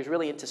 He was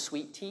really into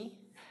sweet tea.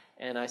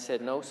 And I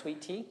said, no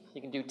sweet tea.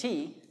 You can do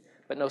tea,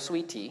 but no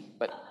sweet tea.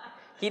 But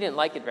he didn't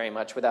like it very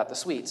much without the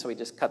sweet, so he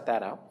just cut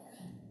that out.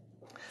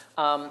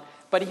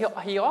 But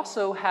he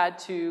also had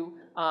to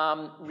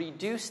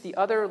reduce the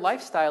other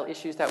lifestyle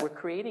issues that were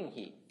creating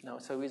heat.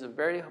 So he was a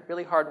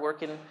really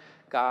hard-working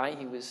guy.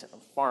 He was a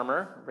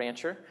farmer,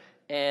 rancher,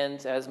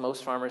 and as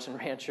most farmers and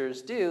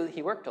ranchers do,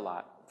 he worked a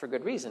lot for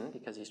good reason,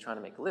 because he's trying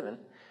to make a living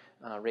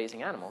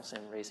raising animals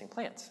and raising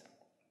plants.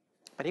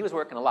 But he was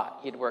working a lot.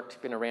 He'd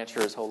been a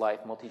rancher his whole life,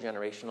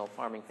 multi-generational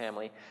farming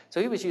family.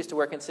 So he was used to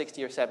working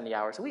 60 or 70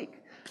 hours a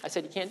week. I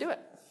said, you can't do it.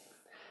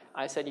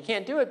 I said, you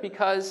can't do it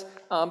because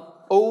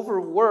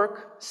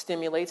overwork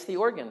stimulates the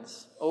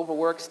organs.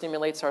 Overwork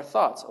stimulates our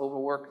thoughts.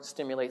 Overwork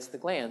stimulates the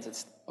glands.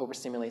 It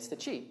overstimulates the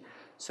qi.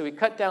 So we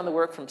cut down the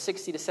work from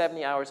 60 to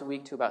 70 hours a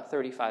week to about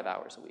 35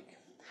 hours a week.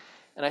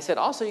 And I said,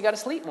 also, you got to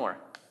sleep more.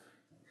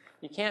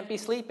 You can't be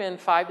sleeping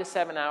 5 to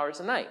 7 hours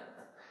a night.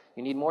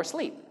 You need more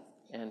sleep.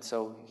 And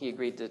so he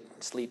agreed to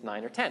sleep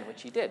 9 or 10,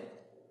 which he did.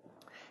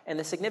 And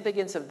the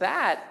significance of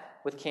that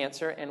with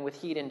cancer and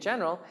with heat in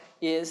general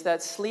is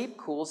that sleep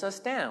cools us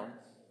down,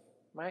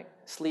 right?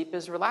 Sleep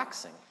is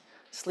relaxing.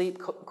 Sleep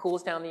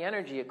cools down the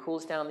energy, it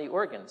cools down the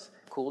organs,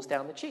 cools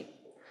down the qi.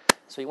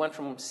 So he went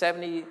from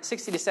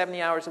 60 to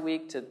 70 hours a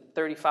week to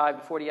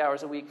 35 to 40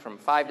 hours a week, from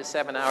 5 to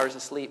 7 hours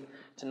of sleep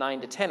to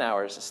 9 to 10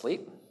 hours of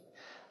sleep.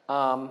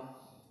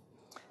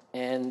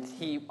 And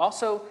he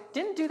also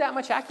didn't do that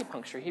much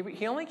acupuncture.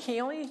 He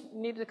only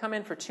needed to come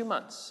in for 2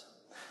 months.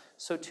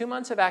 So 2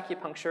 months of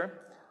acupuncture.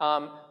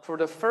 For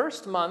the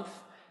first month,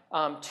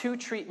 2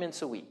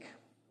 treatments a week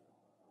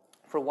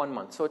for 1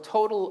 month. So a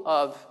total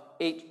of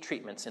 8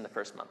 treatments in the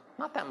first month.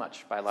 Not that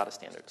much by a lot of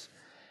standards.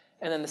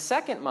 And then the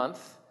second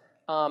month,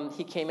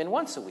 he came in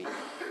once a week.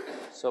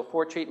 So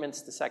 4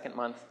 treatments the second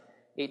month,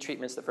 8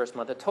 treatments the first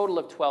month, a total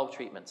of 12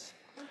 treatments.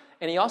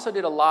 And he also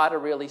did a lot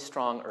of really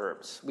strong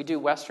herbs. We do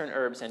Western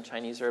herbs and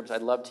Chinese herbs.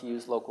 I'd love to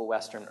use local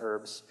Western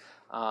herbs.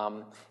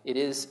 It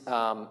is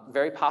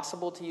very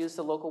possible to use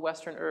the local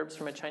Western herbs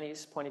from a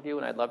Chinese point of view,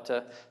 and I'd love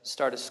to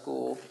start a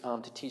school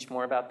to teach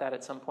more about that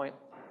at some point.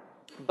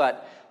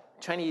 But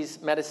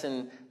Chinese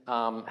medicine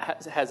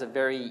has a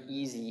very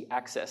easy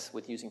access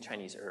with using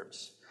Chinese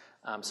herbs.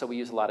 So we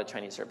use a lot of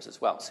Chinese herbs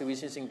as well. So he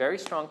was using very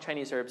strong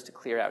Chinese herbs to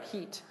clear out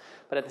heat.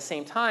 But at the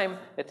same time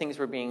that things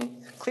were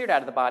being cleared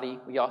out of the body,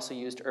 we also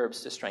used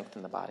herbs to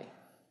strengthen the body.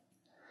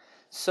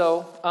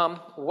 So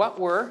what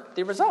were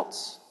the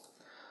results?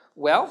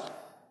 Well,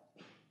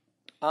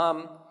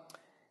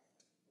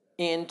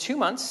 in 2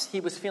 months,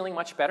 he was feeling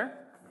much better.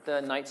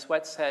 The night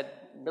sweats had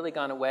really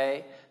gone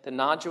away. The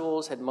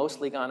nodules had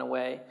mostly gone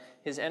away.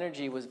 His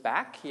energy was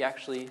back. He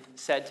actually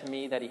said to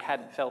me that he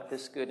hadn't felt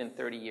this good in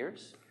 30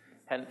 years.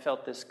 Hadn't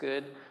felt this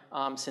good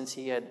since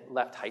he had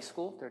left high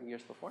school 30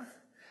 years before.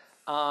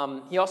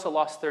 He also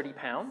lost 30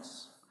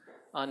 pounds,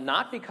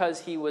 not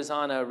because he was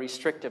on a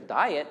restrictive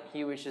diet.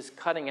 He was just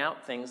cutting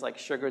out things like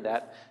sugar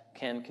that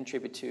can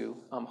contribute to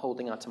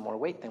holding on to more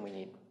weight than we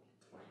need.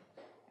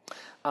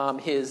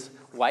 His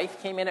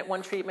wife came in at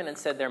one treatment and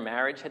said their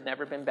marriage had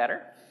never been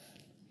better.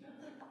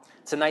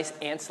 It's a nice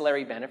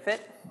ancillary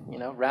benefit,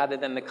 rather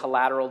than the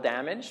collateral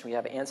damage. We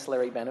have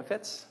ancillary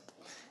benefits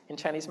in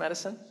Chinese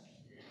medicine.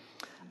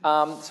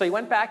 So he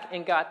went back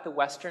and got the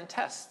Western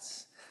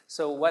tests.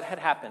 So what had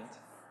happened?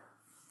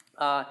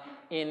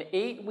 In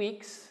 8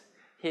 weeks,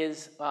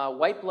 his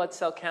white blood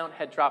cell count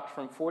had dropped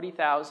from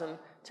 40,000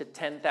 to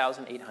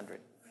 10,800.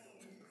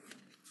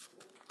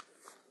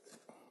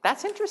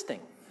 That's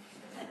interesting.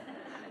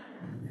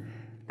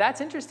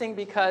 That's interesting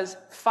because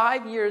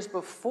 5 years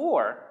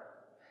before,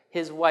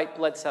 his white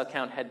blood cell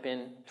count had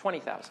been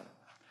 20,000.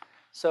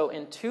 So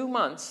in 2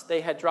 months,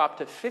 they had dropped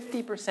to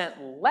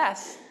 50%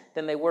 less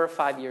than they were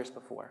 5 years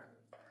before.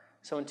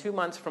 So in 2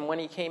 months from when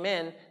he came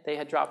in, they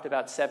had dropped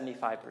about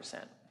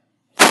 75%.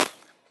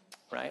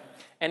 Right?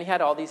 And he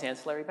had all these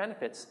ancillary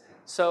benefits.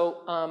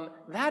 So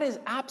that is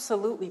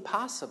absolutely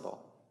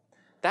possible.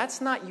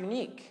 That's not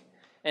unique.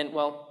 And,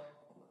 well,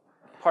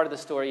 part of the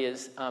story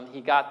is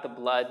he got the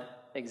blood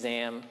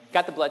exam,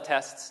 got the blood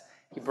tests.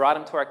 He brought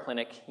him to our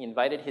clinic. He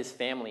invited his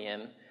family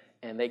in,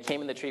 and they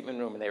came in the treatment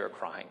room, and they were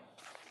crying.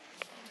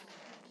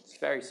 It's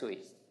very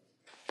sweet.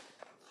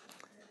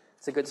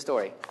 It's a good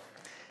story.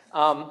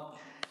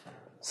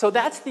 So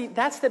that's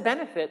the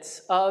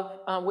benefits of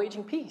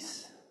waging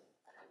peace.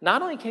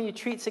 Not only can you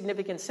treat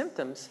significant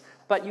symptoms,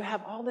 but you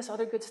have all this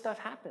other good stuff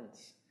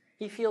happens.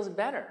 He feels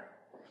better.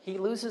 He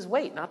loses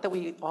weight. Not that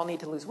we all need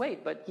to lose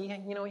weight, but he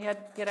had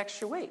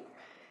extra weight.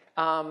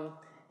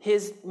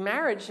 His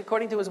marriage,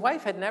 according to his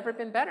wife, had never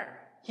been better.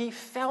 He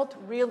felt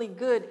really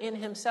good in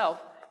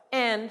himself,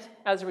 and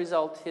as a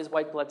result, his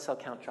white blood cell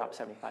count dropped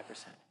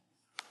 75%.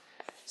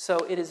 So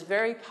it is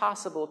very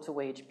possible to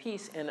wage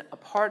peace, and a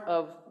part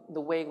of the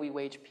way we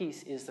wage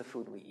peace is the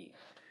food we eat.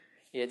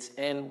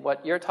 And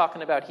what you're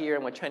talking about here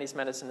and what Chinese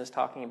medicine is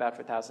talking about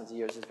for thousands of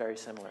years is very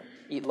similar.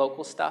 Eat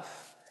local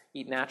stuff,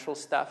 eat natural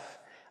stuff,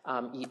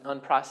 eat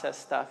unprocessed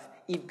stuff,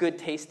 eat good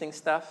tasting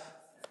stuff,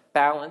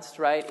 balanced,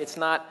 right? It's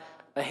not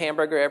a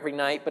hamburger every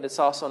night, but it's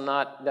also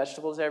not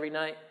vegetables every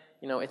night.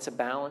 It's a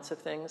balance of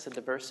things, a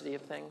diversity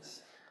of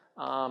things.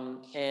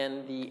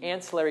 And the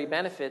ancillary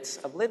benefits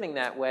of living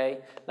that way,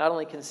 not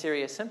only can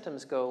serious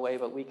symptoms go away,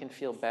 but we can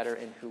feel better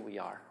in who we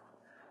are.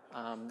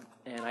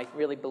 And I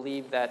really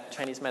believe that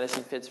Chinese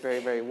medicine fits very,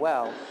 very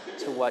well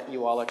to what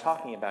you all are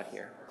talking about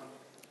here.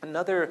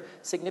 Another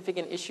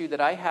significant issue that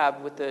I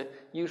have with the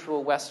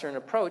usual Western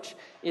approach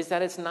is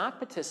that it's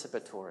not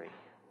participatory,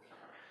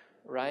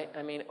 right?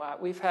 I mean,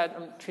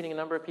 I'm treating a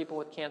number of people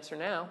with cancer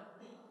now,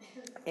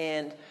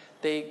 and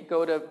they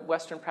go to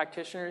Western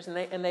practitioners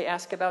and they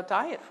ask about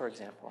diet, for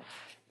example.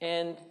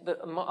 And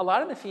a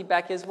lot of the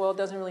feedback is, well, it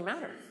doesn't really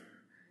matter.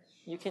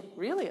 You can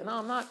really? No,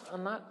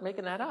 I'm not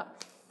making that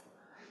up.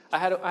 I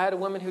had a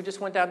woman who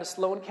just went down to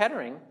Sloan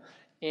Kettering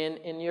in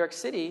New York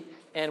City,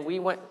 and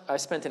I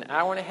spent an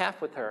hour and a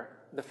half with her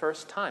the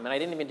first time, and I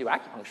didn't even do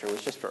acupuncture, it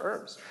was just for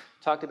herbs.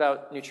 Talked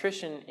about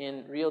nutrition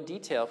in real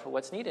detail for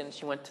what's needed, and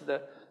she went to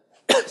the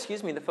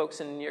the folks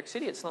in New York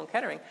City at Sloan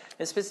Kettering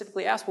and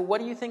specifically asked, well,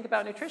 what do you think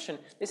about nutrition?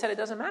 They said it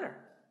doesn't matter.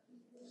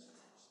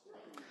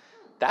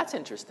 That's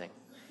interesting.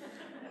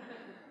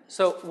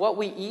 So what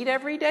we eat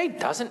every day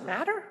doesn't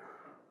matter?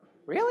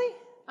 Really?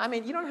 I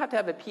mean, you don't have to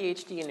have a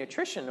PhD in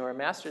nutrition or a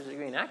master's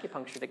degree in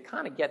acupuncture to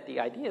kind of get the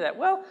idea that,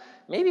 well,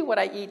 maybe what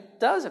I eat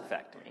does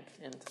affect me.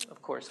 And,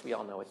 of course, we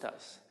all know it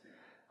does.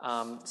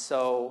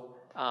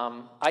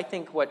 I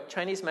think what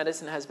Chinese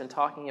medicine has been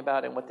talking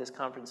about and what this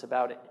conference is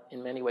about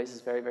in many ways is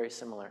very, very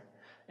similar.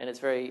 And it's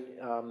very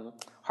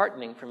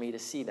heartening for me to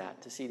see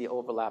the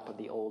overlap of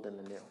the old and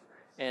the new.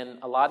 And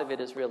a lot of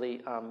it is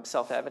really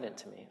self-evident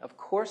to me. Of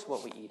course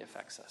what we eat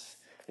affects us.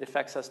 It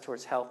affects us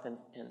towards health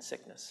and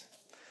sickness.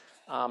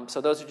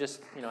 So those are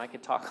just, I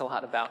could talk a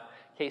lot about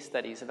case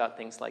studies about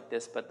things like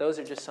this, but those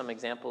are just some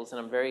examples, and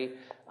I'm very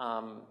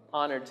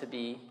honored to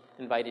be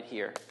invited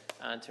here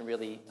to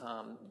really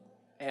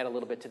add a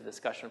little bit to the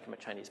discussion from a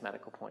Chinese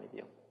medical point of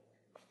view.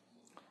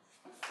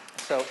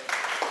 So,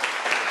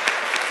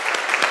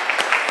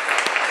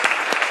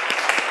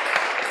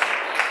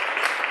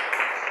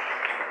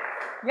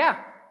 yeah.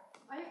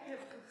 I have two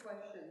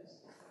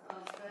questions. Can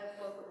I ask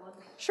both at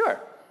once? Sure.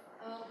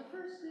 The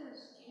first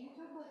is, can you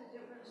talk about the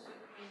difference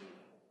between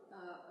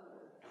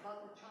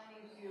about the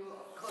Chinese view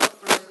of cooked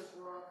versus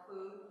raw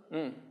food?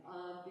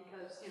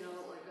 Because,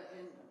 like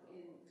in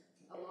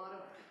a lot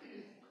of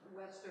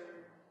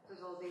Western,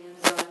 there's all the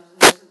enzymes and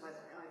this, but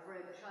I've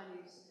read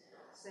Chinese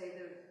say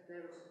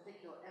there's a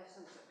particular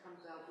essence that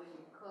comes out when you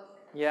cook.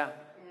 Yeah.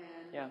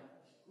 And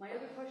my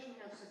other question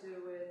has to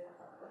do with,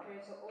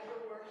 so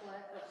overwork,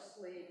 lack of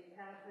sleep,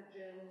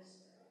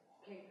 pathogens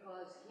can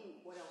cause heat.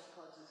 What else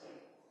causes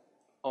heat?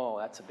 Oh,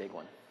 that's a big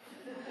one.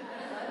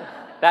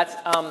 That's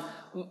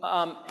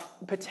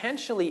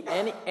potentially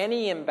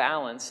any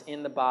imbalance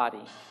in the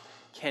body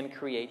can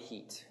create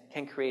heat,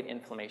 can create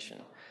inflammation.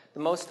 The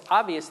most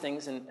obvious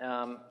things, and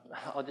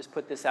I'll just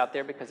put this out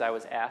there because I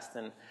was asked,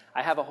 and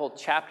I have a whole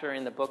chapter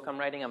in the book I'm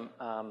writing.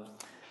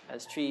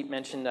 As Tri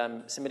mentioned,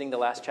 I'm submitting the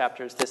last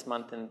chapters this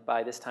month, and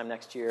by this time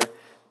next year,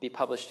 be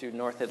published through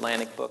North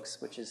Atlantic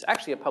Books, which is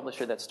actually a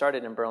publisher that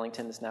started in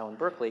Burlington, is now in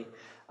Berkeley,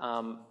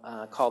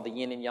 called The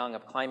Yin and Yang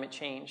of Climate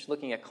Change,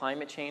 looking at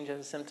climate change as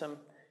a symptom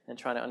and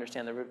trying to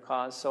understand the root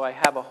cause. So I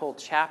have a whole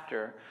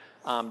chapter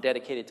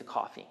dedicated to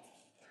coffee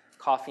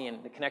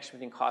and the connection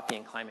between coffee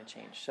and climate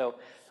change. So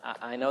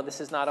I know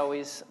this is not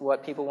always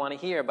what people want to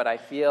hear, but I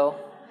feel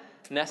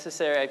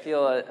necessary, I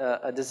feel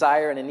a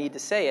desire and a need to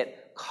say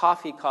it.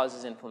 Coffee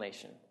causes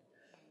inflammation.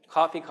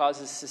 Coffee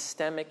causes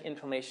systemic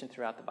inflammation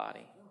throughout the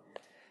body.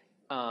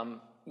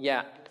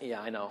 Yeah,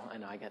 I know,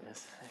 I get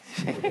this.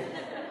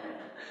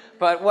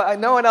 But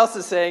no one else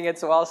is saying it,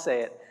 so I'll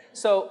say it.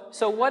 So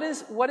what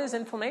is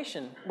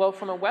inflammation? Well,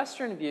 from a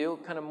Western view,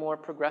 kind of more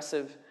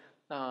progressive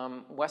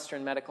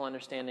Western medical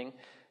understanding,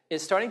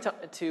 is starting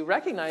to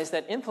recognize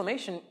that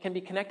inflammation can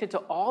be connected to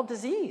all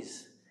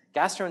disease.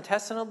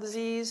 Gastrointestinal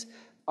disease,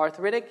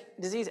 arthritic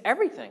disease,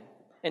 everything.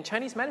 And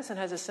Chinese medicine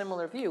has a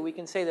similar view. We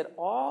can say that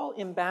all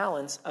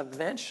imbalance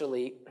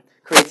eventually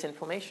creates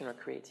inflammation or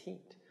creates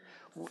heat.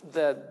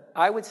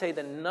 I would say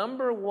the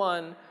number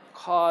one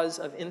cause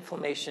of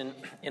inflammation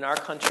in our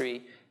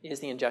country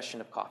is the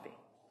ingestion of coffee.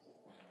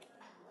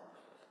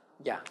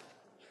 Yeah.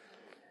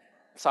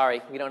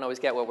 Sorry, we don't always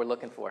get what we're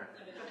looking for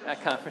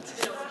at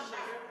conferences.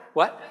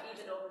 What?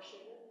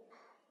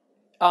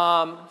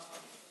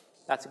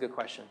 That's a good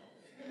question.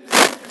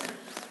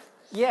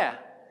 Yeah.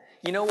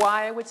 You know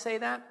why I would say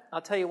that?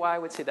 I'll tell you why I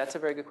would say that's a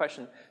very good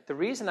question. The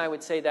reason I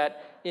would say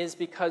that is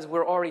because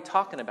we're already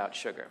talking about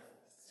sugar,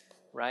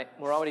 right?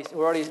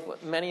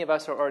 Many of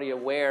us are already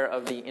aware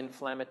of the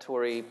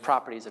inflammatory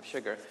properties of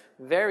sugar.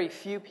 Very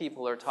few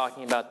people are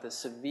talking about the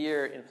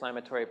severe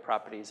inflammatory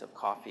properties of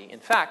coffee.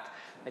 In fact,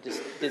 I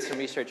just did some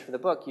research for the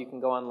book. You can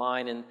go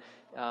online and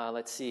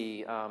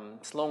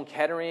Sloan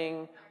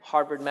Kettering,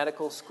 Harvard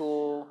Medical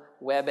School,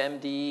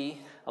 WebMD.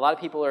 A lot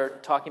of people are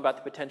talking about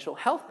the potential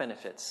health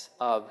benefits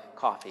of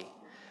coffee,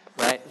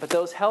 right? But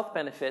those health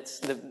benefits,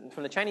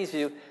 from the Chinese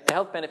view, the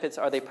health benefits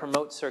are they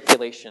promote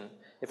circulation.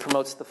 It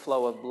promotes the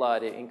flow of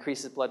blood. It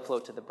increases blood flow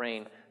to the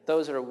brain.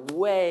 Those are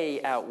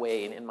way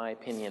outweighed, in my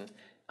opinion,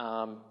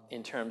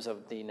 in terms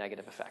of the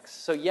negative effects.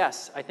 So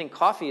yes, I think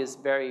coffee is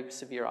very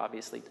severe,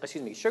 obviously.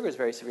 Sugar is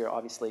very severe,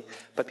 obviously,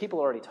 but people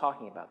are already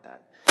talking about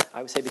that.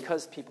 I would say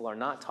because people are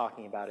not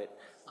talking about it,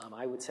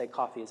 I would say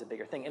coffee is a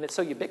bigger thing. And it's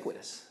so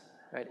ubiquitous,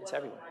 right? It's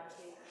everywhere.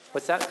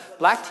 What's that?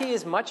 Black tea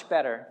is much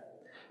better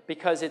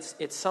because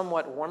it's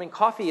somewhat warming.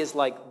 Coffee is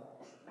like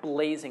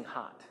blazing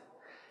hot.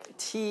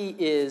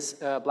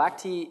 Black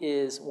tea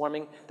is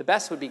warming. The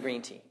best would be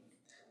green tea.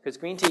 Because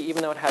green tea,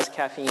 even though it has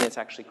caffeine, it's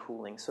actually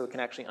cooling. So it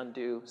can actually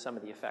undo some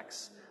of the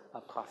effects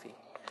of coffee.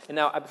 And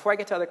now, before I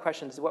get to other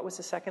questions, what was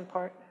the second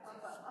part?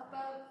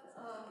 About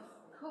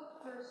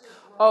cooked versus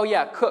raw. Oh,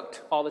 yeah,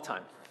 cooked all the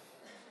time.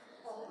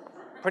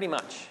 Pretty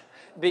much.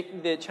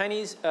 The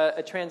Chinese,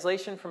 a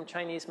translation from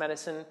Chinese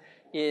medicine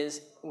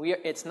is, we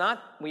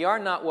are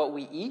not what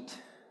we eat,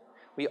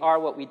 we are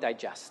what we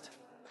digest.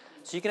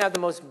 So you can have the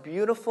most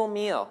beautiful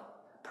meal,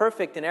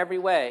 perfect in every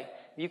way.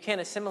 If you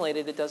can't assimilate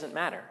it, it doesn't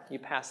matter. You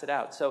pass it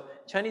out. So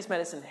Chinese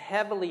medicine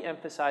heavily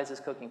emphasizes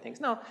cooking things.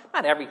 No,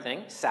 not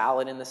everything.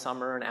 Salad in the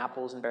summer and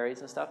apples and berries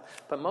and stuff.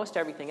 But most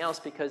everything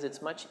else because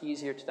it's much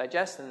easier to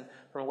digest. And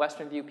from a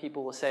Western view,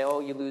 people will say,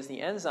 oh, you lose the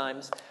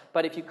enzymes.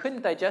 But if you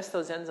couldn't digest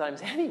those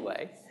enzymes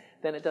anyway,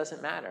 then it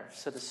doesn't matter.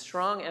 So the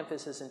strong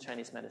emphasis in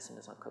Chinese medicine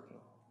is on cooking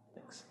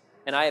things.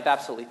 And I have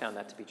absolutely found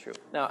that to be true.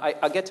 Now,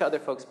 I'll get to other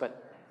folks,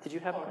 but did you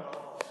have one?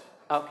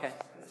 Okay.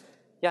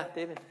 Yeah,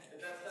 David.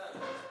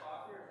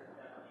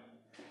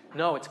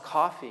 No, it's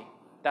coffee.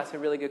 That's a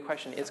really good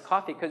question. It's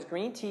coffee because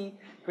green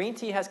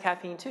tea has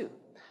caffeine too.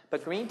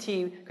 But green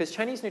tea, because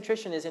Chinese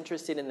nutrition is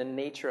interested in the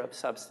nature of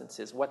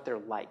substances, what they're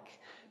like.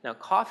 Now,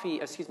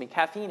 caffeine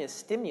is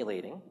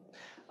stimulating,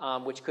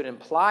 which could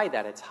imply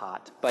that it's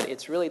hot, but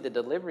it's really the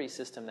delivery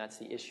system that's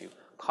the issue.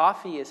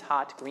 Coffee is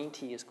hot, green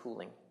tea is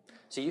cooling.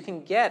 So you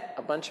can get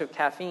a bunch of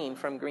caffeine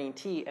from green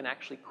tea and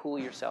actually cool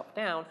yourself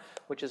down,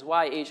 which is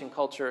why Asian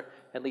culture,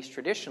 at least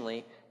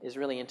traditionally, is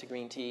really into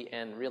green tea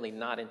and really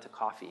not into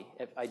coffee.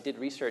 I did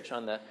research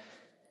on the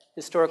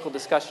historical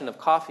discussion of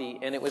coffee,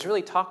 and it was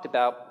really talked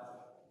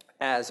about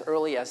as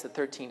early as the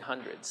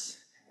 1300s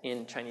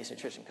in Chinese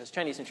nutrition, because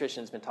Chinese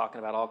nutrition has been talking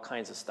about all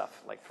kinds of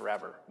stuff like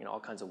forever,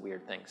 all kinds of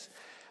weird things.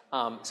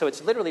 So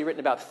it's literally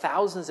written about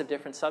thousands of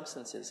different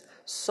substances.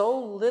 So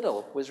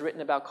little was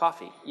written about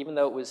coffee, even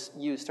though it was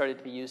started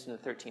to be used in the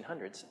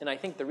 1300s. And I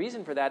think the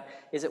reason for that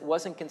is it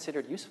wasn't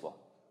considered useful.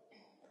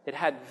 It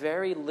had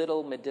very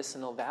little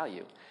medicinal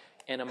value.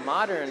 And a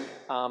modern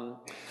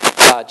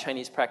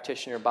Chinese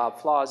practitioner, Bob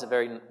Flaws, a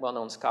very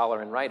well-known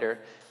scholar and writer,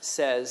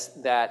 says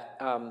that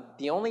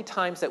the only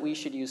times that we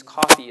should use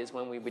coffee is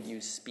when we would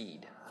use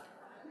speed.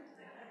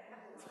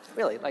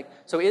 Really,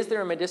 so is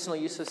there a medicinal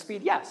use of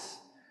speed? Yes.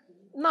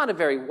 Not a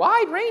very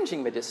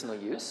wide-ranging medicinal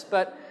use,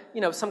 but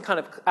some kind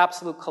of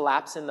absolute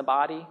collapse in the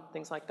body,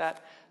 things like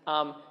that.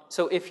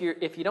 So if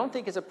you don't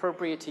think it's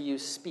appropriate to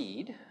use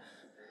speed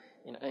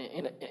in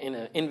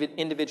an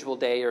individual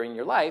day or in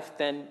your life,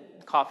 then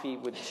coffee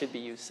should be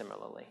used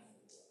similarly.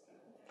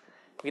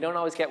 We don't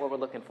always get what we're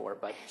looking for,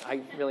 but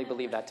I really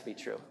believe that to be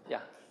true. Yeah.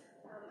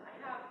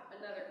 I have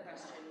another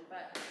question,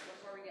 but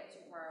before we get too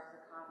far off the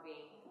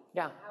coffee,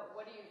 Yeah.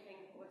 What do you think?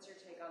 What's your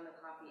take on the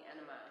coffee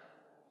enema?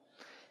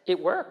 It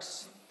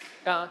works.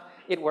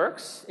 It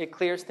works. It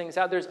clears things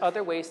out. There's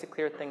other ways to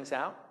clear things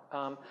out.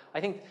 I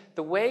think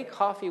the way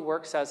coffee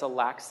works as a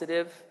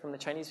laxative from the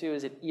Chinese view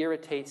is it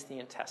irritates the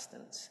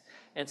intestines.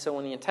 And so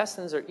when the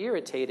intestines are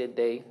irritated,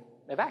 they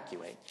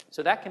evacuate.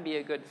 So that can be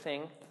a good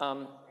thing.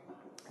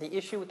 The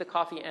issue with the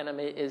coffee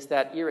enema is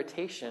that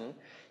irritation,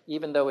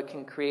 even though it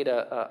can create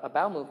a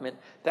bowel movement,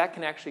 that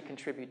can actually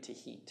contribute to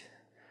heat,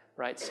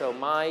 right? So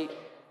my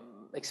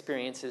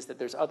experience is that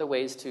there's other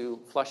ways to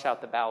flush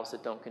out the bowels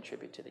that don't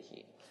contribute to the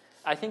heat.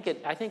 I think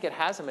it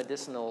has a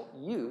medicinal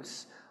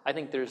use. I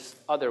think there's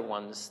other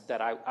ones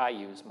that I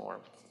use more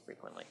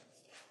frequently.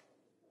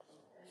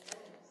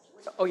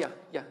 Oh, yeah.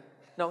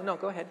 No,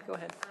 go ahead. You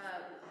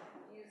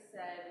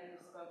said you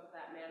spoke with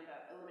that man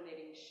about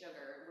eliminating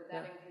sugar. Would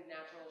that include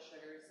natural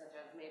sugars such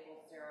as maple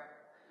syrup,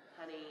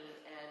 honey,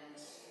 and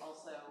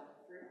also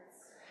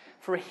fruits?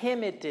 For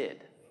him, it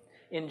did.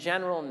 In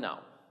general, no.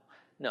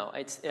 No,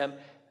 it's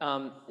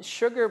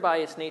sugar by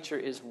its nature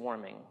is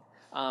warming.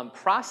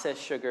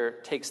 Processed sugar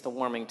takes the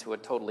warming to a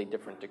totally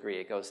different degree.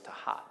 It goes to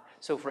hot.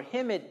 So for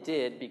him, it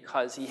did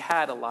because he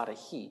had a lot of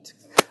heat,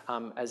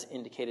 as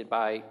indicated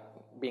by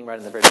being right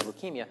on the verge of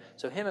leukemia.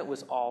 So him, it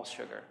was all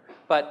sugar.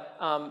 But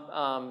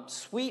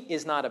sweet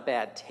is not a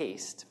bad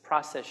taste.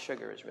 Processed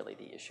sugar is really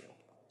the issue.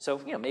 So,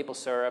 maple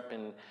syrup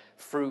and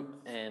fruit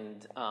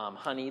and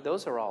honey,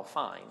 those are all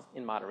fine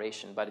in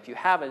moderation. But if you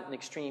have an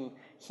extreme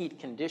heat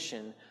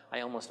condition,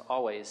 I almost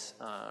always,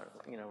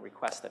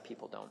 request that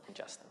people don't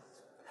ingest them,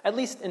 at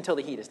least until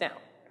the heat is down,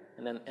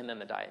 and then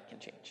the diet can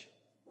change.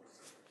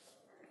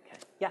 Okay.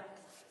 Yeah.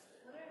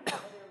 What are the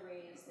other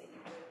ways that you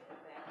would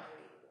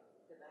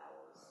evacuate the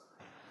bowels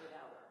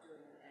without doing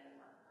an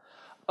enema?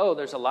 Oh,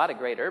 there's a lot of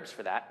great herbs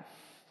for that.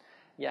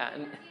 Yeah.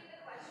 And,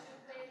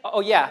 oh,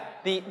 yeah.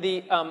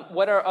 The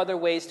what are other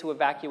ways to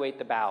evacuate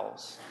the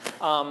bowels?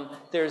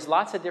 There's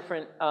lots of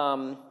different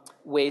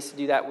ways to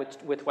do that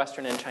with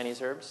Western and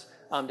Chinese herbs,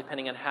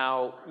 depending on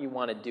how you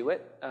want to do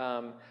it.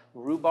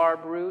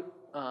 Rhubarb root,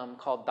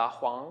 called da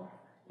huang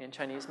in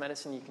Chinese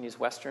medicine. You can use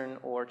Western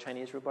or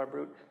Chinese rhubarb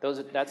root.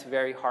 That's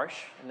very harsh,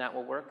 and that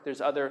will work.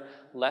 There's other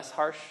less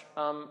harsh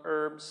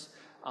herbs.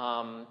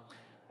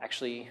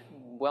 Actually,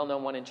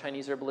 well-known one in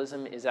Chinese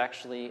herbalism is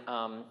actually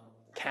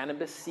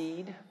cannabis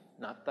seed,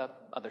 not the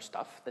other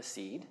stuff, the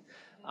seed.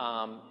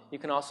 You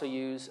can also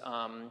use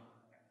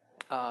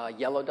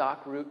yellow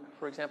dock root,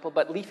 for example,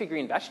 but leafy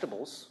green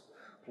vegetables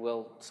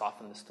will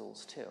soften the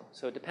stools too.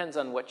 So it depends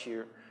on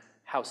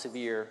how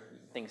severe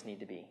things need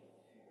to be.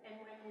 And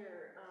when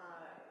you're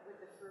with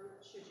the fruit,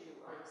 should you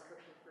always cook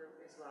the fruit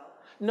as well?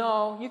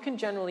 No, you can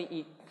generally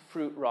eat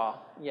fruit raw.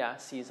 Yeah,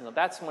 seasonal.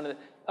 That's one of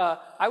the.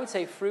 I would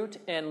say fruit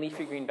and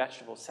leafy green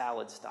vegetable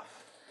salad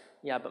stuff.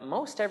 Yeah, but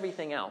most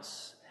everything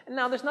else. And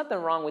now, there's nothing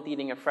wrong with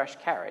eating a fresh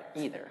carrot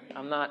either.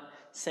 I'm not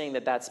saying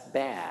that that's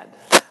bad.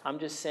 I'm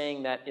just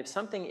saying that if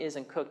something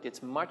isn't cooked,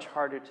 it's much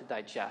harder to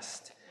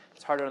digest.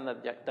 It's harder on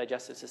the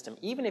digestive system.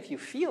 Even if you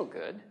feel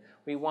good,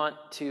 we want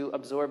to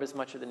absorb as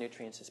much of the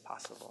nutrients as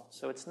possible.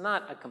 So it's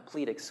not a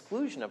complete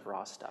exclusion of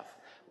raw stuff.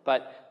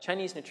 But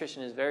Chinese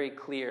nutrition is very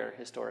clear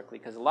historically,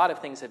 because a lot of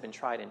things have been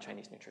tried in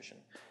Chinese nutrition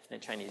and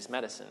in Chinese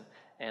medicine.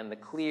 And the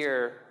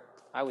clear,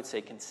 I would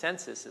say,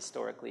 consensus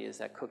historically is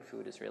that cooked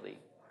food is really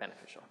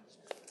beneficial.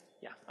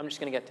 Yeah, I'm just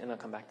going to and I'll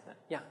come back to that.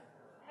 Yeah.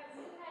 Have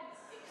you had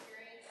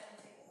experience and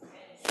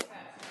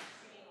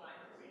treating Lyme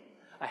disease?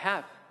 I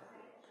have.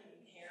 Can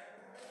you share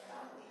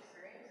about the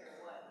experience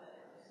or what?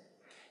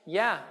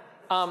 Yeah.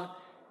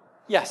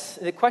 Yes.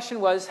 The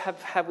question was,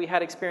 have we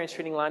had experience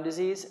treating Lyme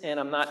disease? And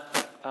I'm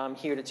not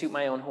here to toot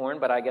my own horn,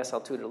 but I guess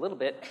I'll toot it a little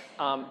bit.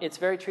 It's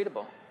very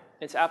treatable.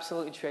 It's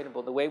absolutely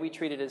treatable. The way we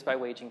treat it is by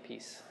waging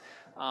peace.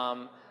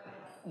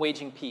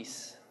 Waging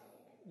peace.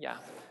 Yeah,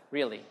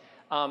 really.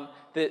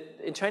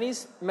 In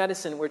Chinese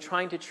medicine, we're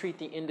trying to treat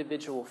the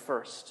individual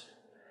first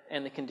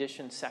and the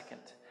condition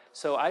second.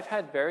 So I've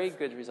had very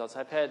good results.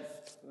 I've had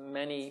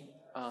many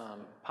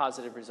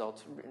positive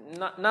results.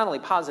 Not only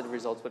positive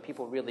results, but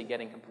people really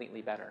getting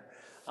completely better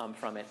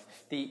from it.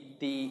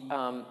 The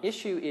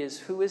issue is,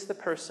 who is the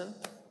person?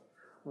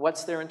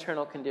 What's their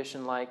internal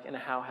condition like, and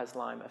how has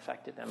Lyme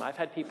affected them? I've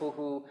had people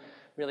who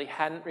really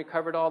hadn't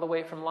recovered all the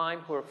way from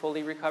Lyme who are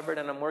fully recovered,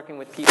 and I'm working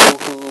with people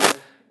who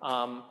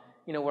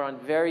were on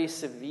very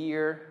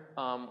severe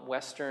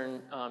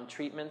Western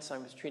treatments. I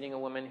was treating a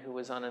woman who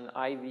was on an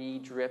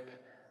IV drip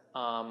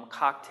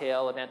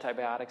cocktail of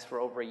antibiotics for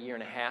over 1.5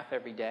 years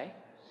every day.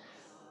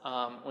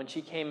 When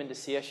she came in to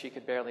see us, she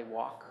could barely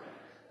walk,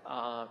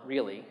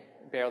 really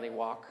barely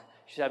walk.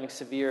 She's having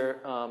severe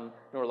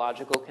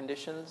neurological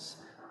conditions.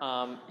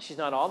 She's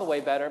not all the way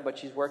better, but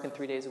she's working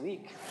 3 days a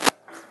week.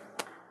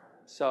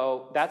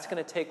 So that's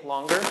going to take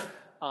longer.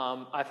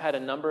 I've had a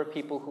number of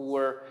people who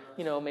were,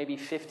 maybe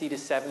 50 to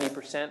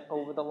 70%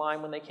 over the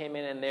line when they came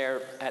in, and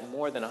they're at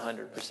more than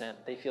 100%.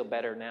 They feel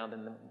better now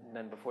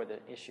than before the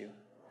issue.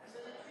 So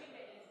the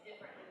treatment is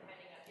different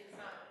depending on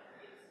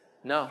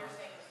No.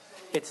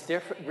 It's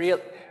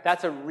different.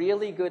 That's a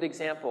really good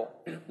example.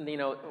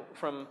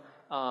 From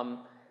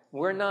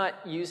we're not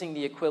using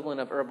the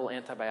equivalent of herbal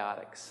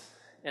antibiotics,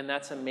 and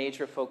that's a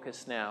major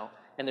focus now.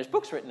 And there's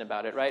books written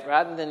about it, right?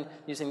 Rather than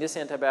using this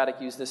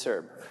antibiotic, use this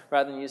herb.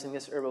 Rather than using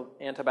this herbal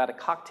antibiotic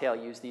cocktail,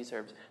 use these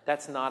herbs.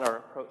 That's not our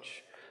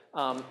approach.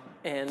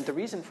 And the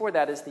reason for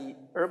that is the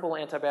herbal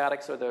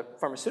antibiotics or the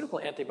pharmaceutical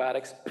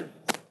antibiotics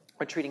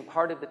are treating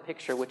part of the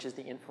picture, which is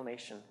the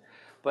inflammation.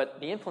 But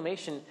the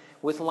inflammation,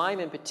 with Lyme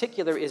in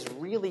particular, is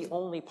really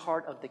only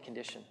part of the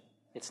condition.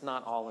 It's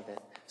not all of it.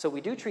 So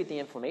we do treat the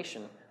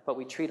inflammation, but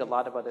we treat a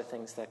lot of other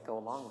things that go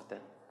along with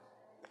it.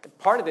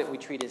 Part of it we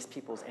treat is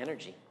people's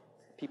energy,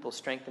 people's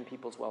strength, and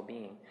people's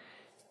well-being.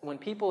 When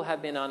people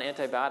have been on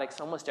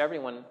antibiotics, almost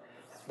everyone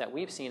that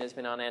we've seen has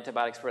been on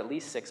antibiotics for at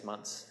least 6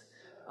 months.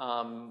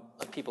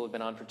 People have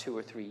been on for 2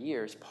 or 3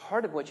 years.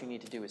 Part of what you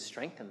need to do is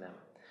strengthen them.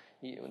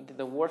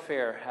 The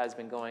warfare has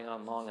been going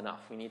on long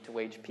enough. We need to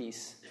wage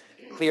peace,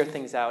 clear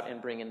things out, and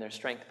bring in their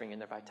strength, bring in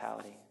their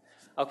vitality.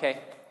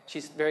 Okay,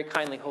 she's very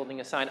kindly holding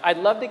a sign. I'd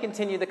love to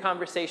continue the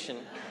conversation,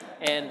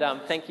 and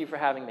thank you for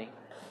having me.